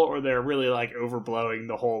terrible or they're really like overblowing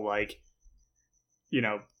the whole like, you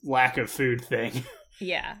know, lack of food thing.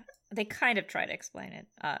 Yeah. They kind of try to explain it.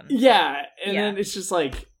 Then it's just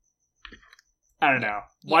like, I don't know.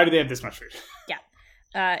 Why do they have this much food? Yeah.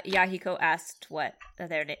 Yahiko asked what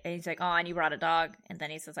their name, and he's like, oh, and you brought a dog, and then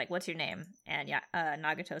he says like, what's your name? And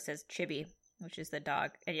Nagato says Chibi, which is the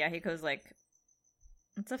dog, and Yahiko's like,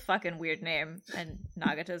 it's a fucking weird name, and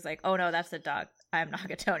Nagato's like, oh no, that's the dog, I'm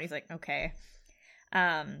Nagato, and he's like, okay.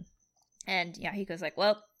 And Yahiko's like,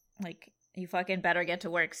 well, like, you fucking better get to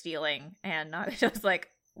work stealing, and Nagato's like,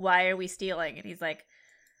 why are we stealing? And he's like,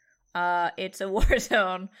 it's a war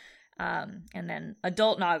zone. And then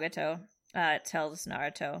adult Nagato tells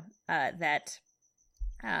Naruto that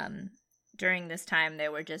during this time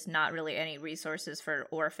there were just not really any resources for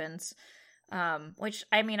orphans, which,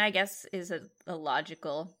 I mean, I guess is a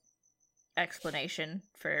logical explanation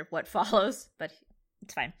for what follows, but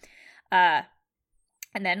it's fine. And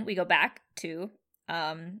then we go back to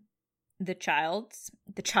the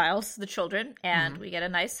children, and we get a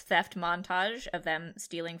nice theft montage of them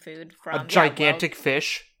stealing food from a gigantic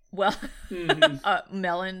fish. Well,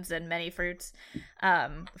 melons and many fruits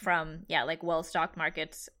from, like, well-stocked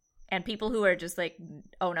markets, and people who are just like,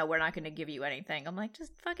 oh no, we're not going to give you anything. I'm like,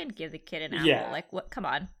 just fucking give the kid an apple. Yeah. Like, what? Come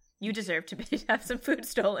on. You deserve to have some food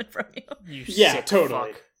stolen from you. Sick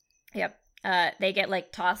totally. fuck. Yep. They get,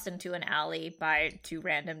 like, tossed into an alley by two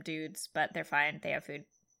random dudes, but they're fine. They have food.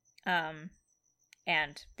 And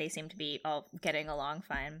they seem to be all getting along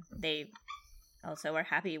fine. They also are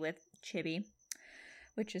happy with Chibi,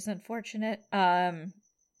 which is unfortunate. Adult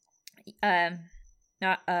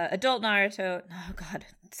Naruto. Oh god.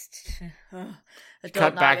 Adult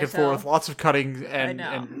Cut back Naruto. and forth, lots of cutting, and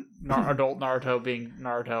adult Naruto being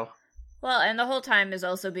Naruto. Well, and the whole time is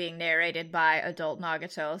also being narrated by adult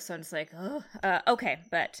Nagato, so it's like, okay,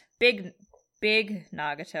 but big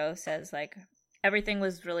Nagato says, like, everything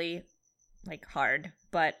was really, like, hard,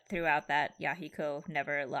 but throughout that, Yahiko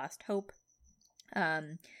never lost hope.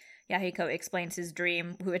 Yahiko explains his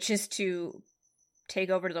dream, which is to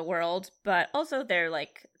take over the world, but also they're,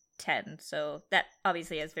 like, 10, so that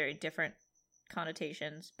obviously has very different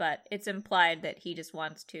connotations, but it's implied that he just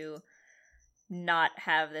wants to not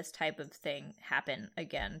have this type of thing happen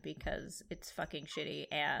again because it's fucking shitty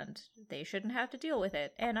and they shouldn't have to deal with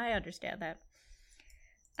it, and I understand that.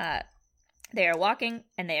 They are walking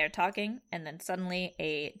and they are talking, and then suddenly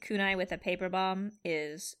a kunai with a paper bomb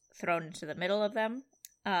is thrown into the middle of them,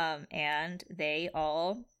 and they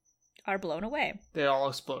all are blown away. They all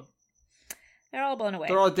explode. They're all blown away.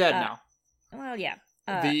 They're all dead now. Well, yeah.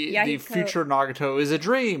 The future Nagato is a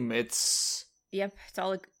dream. It's... Yep, it's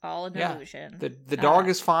all an illusion. The dog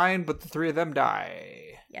is fine, but the three of them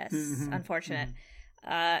die. Yes, unfortunate.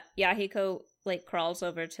 Yahiko, like, crawls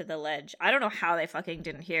over to the ledge. I don't know how they fucking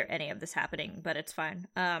didn't hear any of this happening, but it's fine.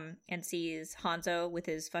 And sees Hanzo with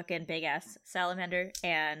his fucking big ass salamander,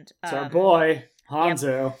 and it's our boy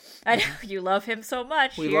Hanzo. Yep. I know you love him so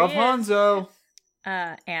much. We love Hanzo.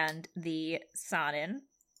 And the Sanin,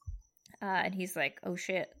 and he's like, "Oh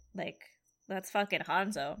shit! Like, that's fucking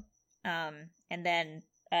Hanzo." And then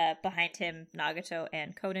behind him, Nagato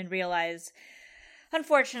and Conan realize,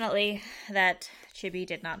 unfortunately, that Chibi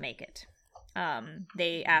did not make it.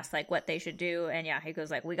 They asked, like, what they should do, and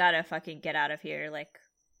Yahiko's like, we gotta fucking get out of here, like,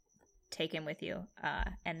 take him with you.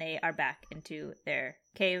 And they are back into their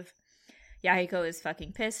cave. Yahiko is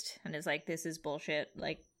fucking pissed and is like, this is bullshit.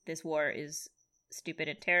 Like, this war is stupid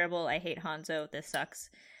and terrible. I hate Hanzo. This sucks.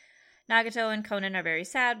 Nagato and Conan are very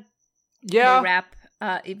sad. Yeah. They wrap,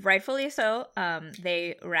 rightfully so,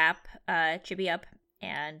 they wrap Chibi up,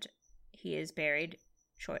 and he is buried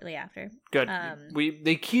shortly after. Good.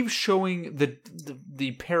 They keep showing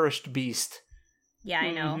the perished beast. Yeah,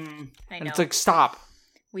 I know. I know. And it's like, stop.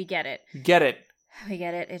 We get it. Get it. We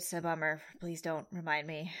get it. It's a bummer. Please don't remind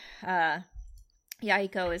me.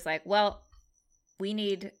 Yahiko is like, well, we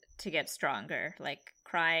need to get stronger. Like,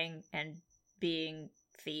 crying and being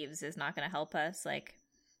thieves is not going to help us. Like,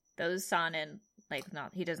 those Sanin, like,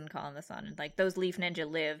 not, he doesn't call them the Sanin, like, those Leaf Ninja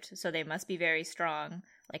lived, so they must be very strong.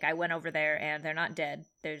 Like, I went over there and they're not dead.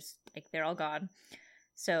 They're all gone.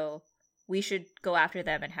 So we should go after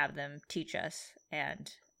them and have them teach us.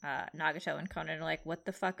 And Nagato and Conan are like, what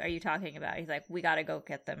the fuck are you talking about? He's like, we gotta go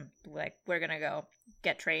get them. Like, we're gonna go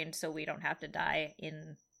get trained so we don't have to die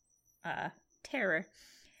in terror.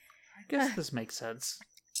 I guess this makes sense.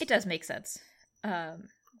 It does make sense.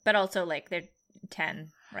 But also, like, they're 10,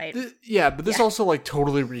 right? But this also, like,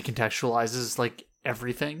 totally recontextualizes, like,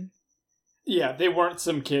 everything. Yeah, they weren't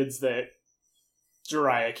some kids that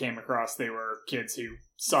Jiraiya came across. They were kids who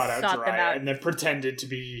sought out Jiraiya and then pretended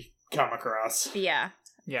to come across. Yeah.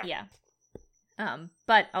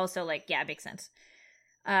 But also, like, yeah, it makes sense.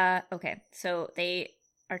 Okay, so they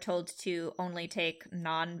are told to only take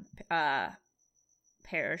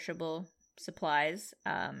perishable supplies,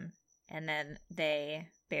 and then they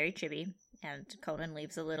bury Chibi, and Conan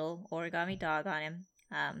leaves a little origami dog on him.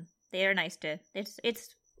 They are nice to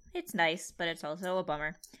it's nice, but it's also a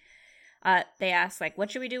bummer. They ask, like,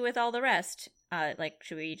 what should we do with all the rest? Like,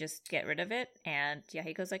 should we just get rid of it? And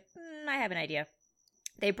Yahiko's like, I have an idea.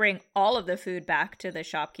 They bring all of the food back to the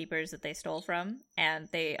shopkeepers that they stole from, and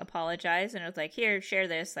they apologize, and it's like, here, share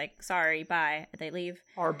this, like, sorry, bye. They leave.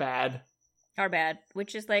 Our bad.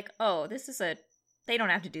 Which is like, oh, they don't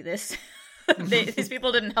have to do this. These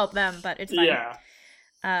people didn't help them, but it's fine.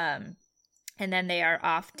 Yeah. And then they are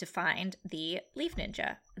off to find the Leaf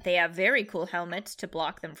Ninja. They have very cool helmets to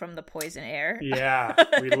block them from the poison air. Yeah,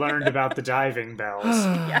 we learned about the diving bells.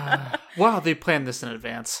 Yeah. Wow, they planned this in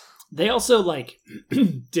advance. They also, like,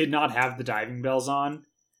 did not have the diving bells on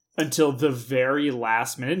until the very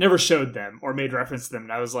last minute. Never showed them or made reference to them.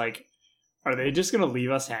 And I was like, are they just going to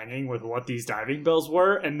leave us hanging with what these diving bells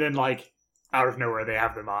were? And then, like, out of nowhere, they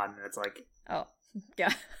have them on. And it's like... Oh,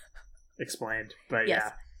 yeah. Explained. But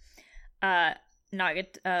yes. Yeah.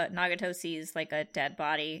 Nagato sees, like, a dead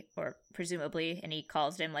body, or presumably, and he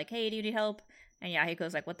calls him, like, hey, do you need help? And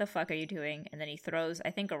Yahiko's like, what the fuck are you doing? And then he throws,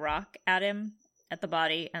 I think, a rock at him, at the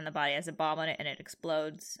body, and the body has a bomb on it, and it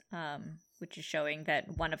explodes, which is showing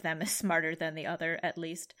that one of them is smarter than the other, at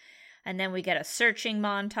least. And then we get a searching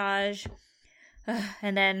montage,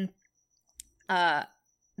 and then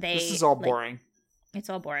This is all boring. It's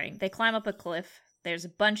all boring. They climb up a cliff. There's a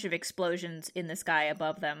bunch of explosions in the sky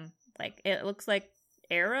above them. Like, it looks like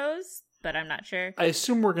arrows, but I'm not sure. I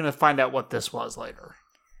assume we're going to find out what this was later.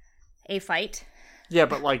 A fight? Yeah,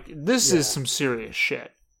 but, like, this is some serious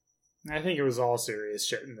shit. I think it was all serious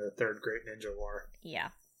shit in the Third Great Ninja War. Yeah.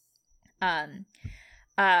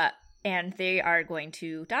 And they are going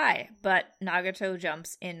to die, but Nagato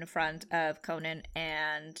jumps in front of Conan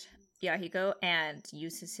and Yahiko and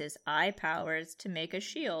uses his eye powers to make a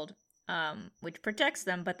shield, which protects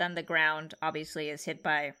them, but then the ground obviously is hit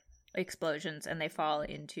by explosions and they fall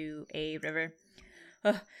into a river.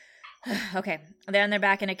 Okay, then they're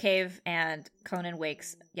back in a cave and Conan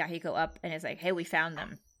wakes Yahiko up and is like, hey, we found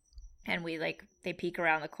them. And they peek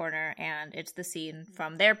around the corner and it's the scene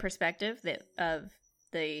from their perspective of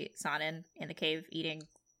the Sanin in the cave eating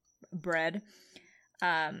bread.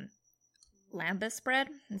 Lembas bread?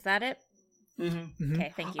 Is that it? Mm-hmm.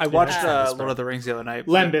 Okay, thank you. I watched Lord of the Rings the other night.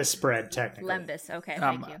 Lembas bread, technically. Lembas, okay,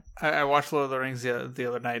 thank you. I watched Lord of the Rings the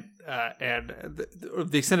other night, and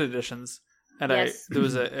the extended editions, and yes. There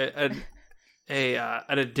was an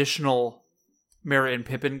additional Merry and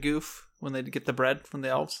Pippin goof when they get the bread from the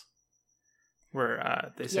elves,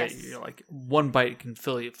 where they say like one bite can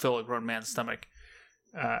fill a grown man's stomach,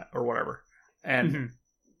 or whatever, and.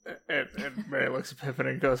 And Mary looks at Pippin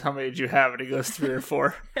and goes, how many did you have? And he goes 3 or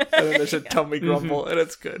 4. And then there's a tummy grumble, and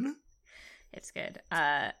it's good. It's good.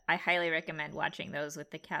 I highly recommend watching those with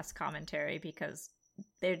the cast commentary because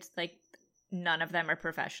there's like none of them are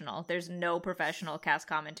professional. There's no professional cast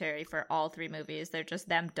commentary for all 3 movies. They're just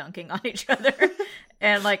them dunking on each other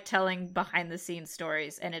and like telling behind the scenes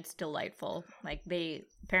stories, and it's delightful. Like they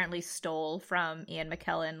apparently stole from Ian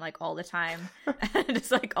McKellen like all the time and it's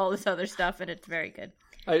like all this other stuff, and it's very good.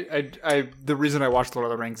 The reason I watched Lord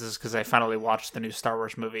of the Rings is because I finally watched the new Star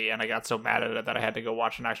Wars movie, and I got so mad at it that I had to go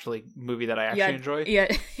watch an movie that I actually enjoy. Yeah,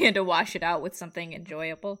 you had to wash it out with something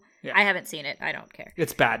enjoyable. Yeah. I haven't seen it. I don't care.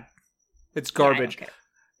 It's bad. It's garbage. Yeah,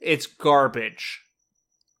 it's garbage.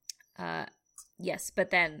 Yes,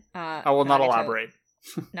 but then I will not elaborate.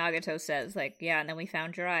 Nagato says, like, yeah, and then we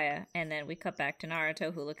found Jiraiya, and then we cut back to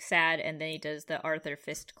Naruto, who looks sad, and then he does the Arthur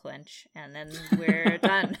fist clench, and then we're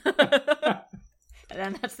done. And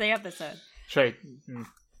then that's the episode. Shay,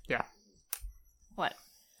 yeah. What?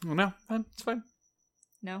 Oh, no, it's fine.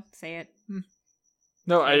 No, say it.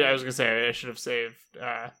 No, I was gonna say I should have saved.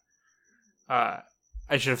 I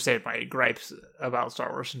should have saved my gripes about Star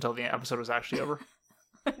Wars until the episode was actually over.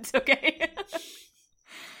 It's okay.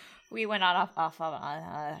 We went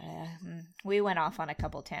we went off on a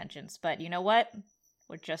couple tangents, but you know what?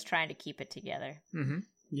 We're just trying to keep it together. Mm-hmm.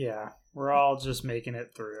 Yeah, we're all just making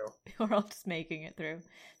it through. We're all just making it through.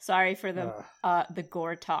 Sorry for the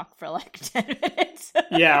gore talk for like 10 minutes.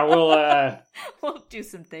 Yeah, we'll do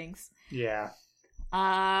some things. Yeah.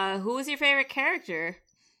 Who was your favorite character?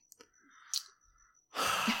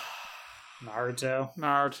 Naruto.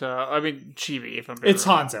 I mean, Chibi. If I'm being It's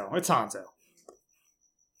real. Hanzo. It's Hanzo.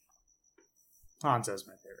 Hanzo's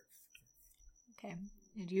my favorite. Okay,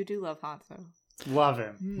 and you do love Hanzo. Love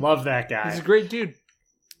him. Love that guy. He's a great dude.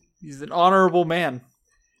 He's an honorable man.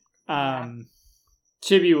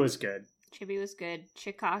 Chibi was good. Chibi was good.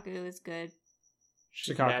 Chikaku was good.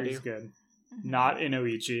 Shikaku's good. Not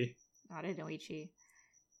Inoichi. Not Inoichi.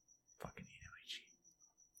 Fucking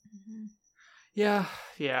Inoichi. Mm-hmm.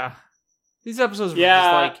 Yeah. These episodes were Yeah.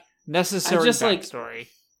 just like necessary just, like- backstory.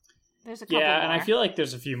 There's a couple Yeah, more. and I feel like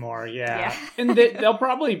there's a few more. Yeah. Yeah. And they'll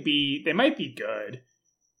probably be, they might be good.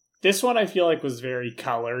 This one I feel like was very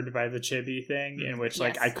colored by the Chibi thing, in which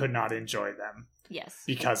like Yes. I could not enjoy them Yes.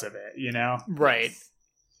 because of it, you know? Right. Yes.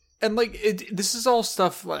 And like this is all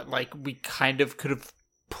stuff like we kind of could have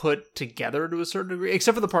put together to a certain degree,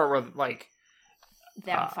 except for the part where like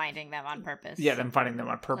Them finding them on purpose. them finding them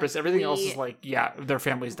on purpose. Like, Everything else we- is like their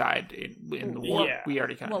families died in the war. Yeah. We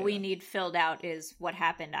already kind of What we need filled out is what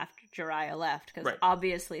happened after Jiraiya left, because Right.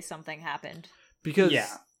 obviously something happened. because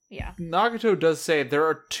Yeah. Yeah. Nagato does say there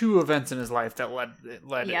are two events in his life that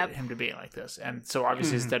led Yep. him to being like this, and so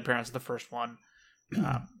obviously his dead parents are the first one.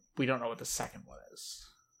 We don't know what the second one is.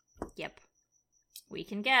 Yep. We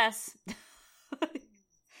can guess.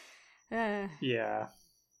 Yeah.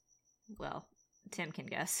 Well, Tim can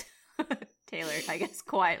guess. Taylor, I guess,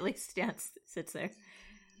 quietly sits there.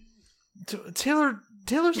 Taylor's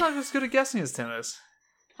not as good at guessing as Tim is.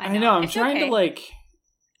 I know. I'm It's trying okay. to like.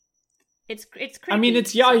 It's creepy. I mean,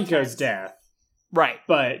 it's Yahiko's sometimes. death, Right.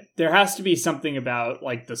 but there has to be something about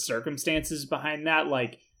like the circumstances behind that.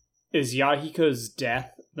 Like, is Yahiko's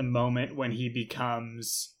death the moment when he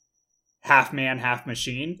becomes half man, half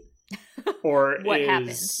machine, or What is,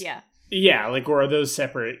 happened? Yeah. Yeah, like, or are those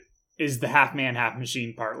separate? Is the half man, half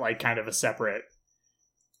machine part like kind of a separate?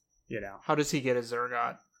 You know. How does he get his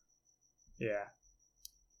Zergot? Yeah.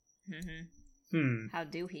 Mm-hmm. How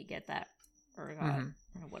do he get that? Or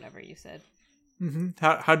whatever you said. Mm-hmm.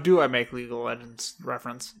 How do I make League of Legends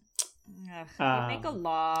reference? Ugh, you make a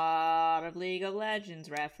lot of League of Legends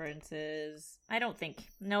references. I don't think.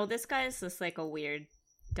 No, this guy is just like a weird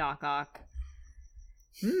Doc Ock,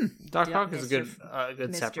 Doc Yeah, Ock is a good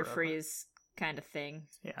Mr. separate. Freeze kind of thing.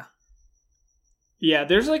 Yeah. Yeah,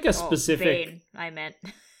 there's like a Oh, specific. Bane, I meant,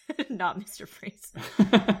 not Mr. Freeze.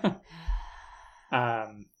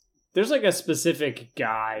 There's like a specific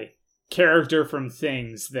character from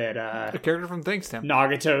Things that A character from Things, Tim.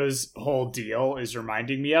 Nagato's whole deal is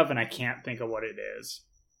reminding me of, and I can't think of what it is.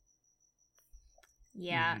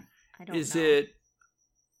 Yeah, I don't Is know. it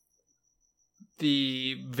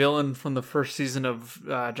the villain from the first season of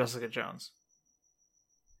Jessica Jones?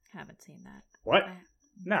 Haven't seen that. What?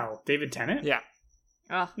 No, David Tennant? Yeah.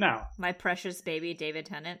 Oh, No. my precious baby David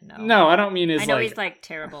Tennant? No. No, I don't mean his I know like. he's like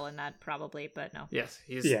terrible in that probably, but no. Yes,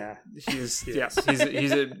 he's Yeah. he's yes,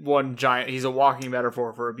 he's a one giant. He's a walking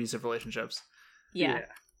metaphor for abusive relationships. Yeah.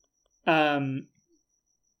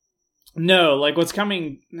 No, like what's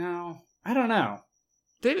coming. No, I don't know.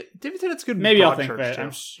 David Tennant's good. In Maybe I'll Broadchurch, think that.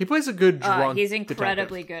 too. He plays a good drunk. He's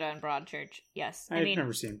incredibly detective. good on Broadchurch. Yes. I've I mean,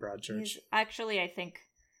 never seen Broadchurch. he's actually, I think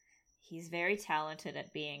he's very talented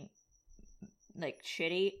at being like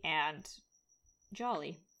shitty and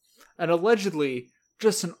jolly. And allegedly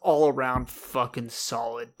just an all around fucking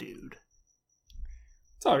solid dude.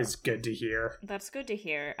 It's always good to hear. That's good to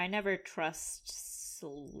hear. I never trust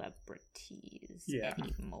celebrities Yeah.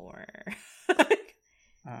 anymore.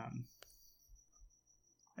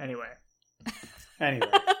 Anyway, Anyway,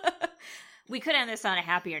 We could end this on a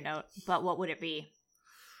happier note, but what would it be?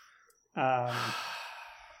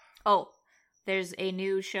 Oh, there's a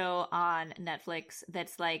new show on Netflix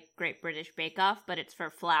that's like Great British Bake Off, but it's for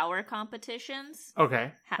flower competitions.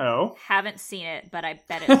 okay. Oh? Haven't seen it, but I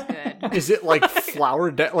bet it's good. Is it like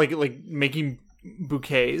flower like making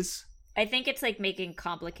bouquets? I think it's like making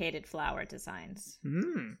complicated flower designs.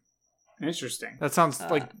 Interesting. That sounds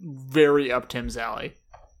like very up Tim's alley.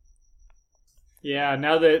 Yeah,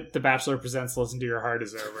 now that The Bachelor Presents Listen to Your Heart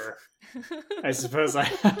is over, I suppose I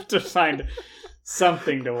have to find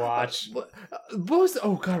Something to watch. What was?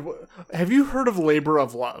 Oh God! Have you heard of Labor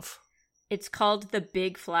of Love, It's called The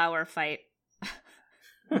Big Flower Fight.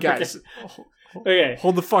 guys? Okay.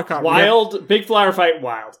 Hold the fuck on. Wild, big flower fight,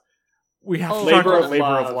 wild. We have to Labor talk about of Labor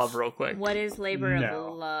Love. of Love real quick. What is Labor No.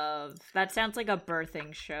 of Love? That sounds like a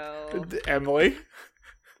birthing show. Emily,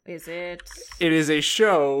 Is it? it is a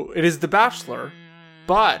show. It is The Bachelor,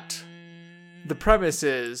 but the premise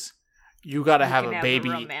is you got to have can a baby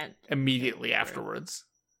romantic- immediately afterwards.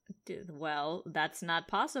 Well, that's not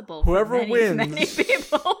possible. Whoever for many, wins- many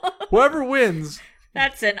people. Whoever wins,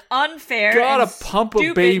 That's an unfair. gotta and pump a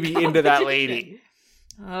stupid baby into that competition. lady.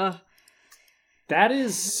 Ugh, That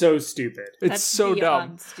is so stupid. It's that's so dumb.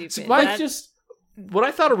 beyond stupid. So my- Like, just What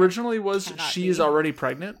I thought originally was Cannot she be. is already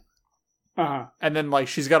pregnant, uh-huh. and then like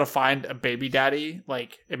she's got to find a baby daddy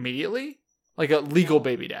like immediately, like a legal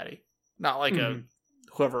baby daddy, not like a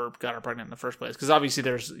whoever got her pregnant in the first place. Because obviously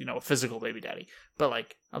there's a physical baby daddy, but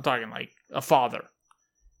like I'm talking like a father.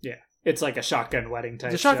 Yeah, it's like a shotgun wedding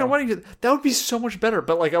type. The shotgun show. wedding, that would be so much better.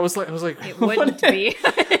 But like I was like, It wouldn't be.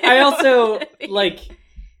 I also like.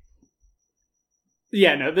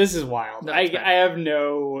 Yeah, no, this is wild. No, it's bad. I have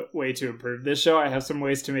no way to improve this show. I have some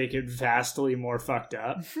ways to make it vastly more fucked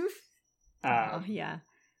up. Oh, yeah.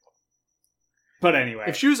 But anyway,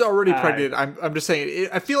 if she was already pregnant, I'm just saying.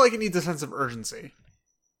 I feel like it needs a sense of urgency.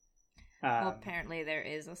 Well, apparently there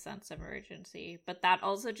is a sense of urgency, but that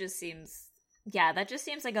also just seems. Yeah, that just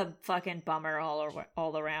seems like a fucking bummer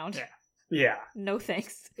all around. Yeah. yeah, No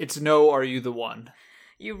thanks. It's no, are you the one?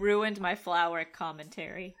 You ruined my flower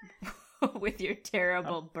commentary with your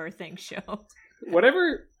terrible birthing show.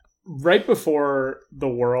 whatever. Right before the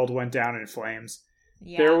world went down in flames,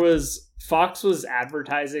 Yeah. there was Fox was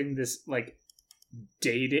advertising this like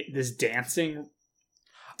dancing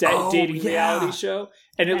Oh, dating yeah. reality show,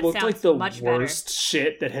 and it That looked like sounds the much better. worst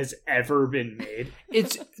shit that has ever been made.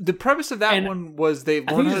 It's the premise of that And one was they I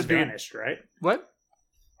think learned it how to just do vanished, right? what?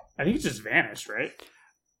 I think it just vanished, right?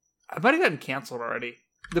 I might have gotten canceled already.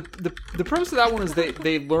 The premise of that one is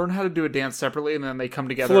they learn how to do a dance separately and then they come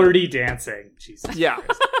together. Flirty dancing. Jesus. Yeah.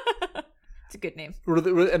 It's a good name.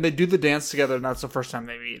 And they do the dance together and that's the first time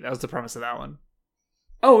they meet. That was the premise of that one.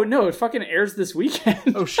 Oh no! It fucking airs this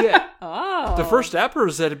weekend. Oh shit. Oh. The first ep or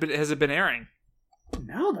has it been airing?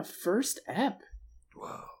 No, the first ep.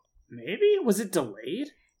 Whoa. Maybe was it delayed?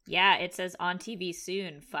 Yeah, it says on TV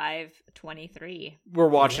soon, 5/23. We're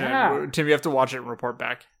watching Yeah. it. Tim, you have to watch it and report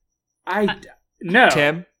back. No.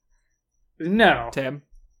 Tim? Tim.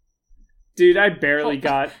 Dude, I barely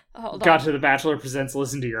got Hold got on. to The Bachelor Presents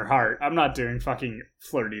Listen to Your Heart. I'm not doing fucking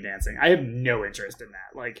flirty dancing. I have no interest in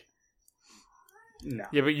that. Like, no.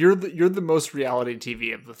 Yeah, but you're the most reality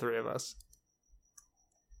TV of the three of us.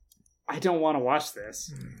 I don't want to watch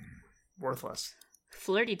this. Worthless.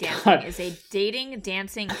 Flirty Dancing God. is a dating,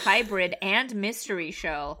 dancing, hybrid, and mystery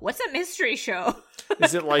show. What's a mystery show?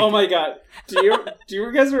 Is it like Oh my god. Do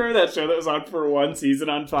you guys remember that show that was on for one season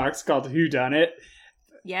on Fox called Who Done It?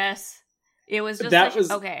 Yes. It was just That such,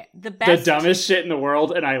 was okay. The The best. dumbest shit in the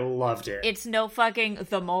world, and I loved it. It's no fucking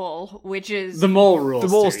The Mole, which is The Mole rules. the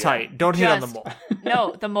mole's too, yeah. tight? Don't hit on the Just- mole.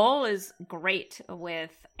 no. The Mole is great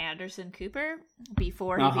with Anderson Cooper.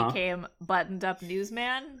 Before he Uh-huh. became buttoned up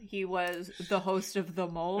newsman, he was the host of The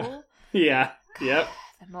Mole. Yeah. Yep.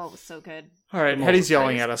 The Mole was so good. All right, The Hetty's mole's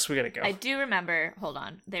yelling tight. at us. We gotta go. I do remember. Hold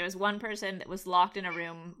on. There was one person that was locked in a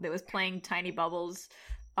room that was playing Tiny Bubbles,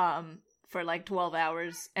 for like 12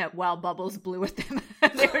 hours while Bubbles blew at them.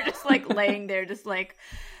 They were just like laying there, just like,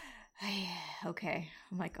 okay.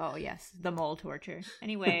 I'm like, oh yes, the mole torture.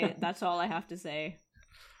 Anyway, that's all I have to say.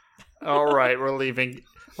 All right, we're leaving.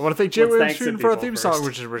 I want to thank Jay Let's Williams thank some Student for our people theme song, first.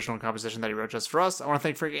 which is original composition that he wrote just for us. I want to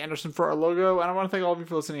thank Frank Anderson for our logo, and I want to thank all of you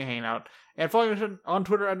for listening and hanging out. And follow us on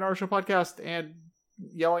Twitter at Naruto Podcast and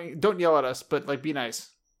yelling. Don't yell at us, but like be nice.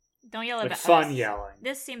 Don't yell at Like us. fun yelling.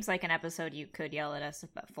 This seems like an episode you could yell at us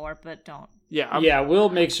for, but don't. Yeah, Yeah, we'll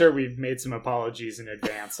make sure we've made some apologies in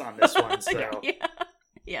advance on this one. So Yeah.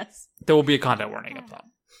 Yes. there will be a content warning up top.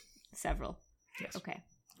 Several. Yes. Okay.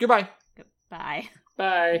 Goodbye. Goodbye.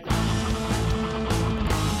 bye.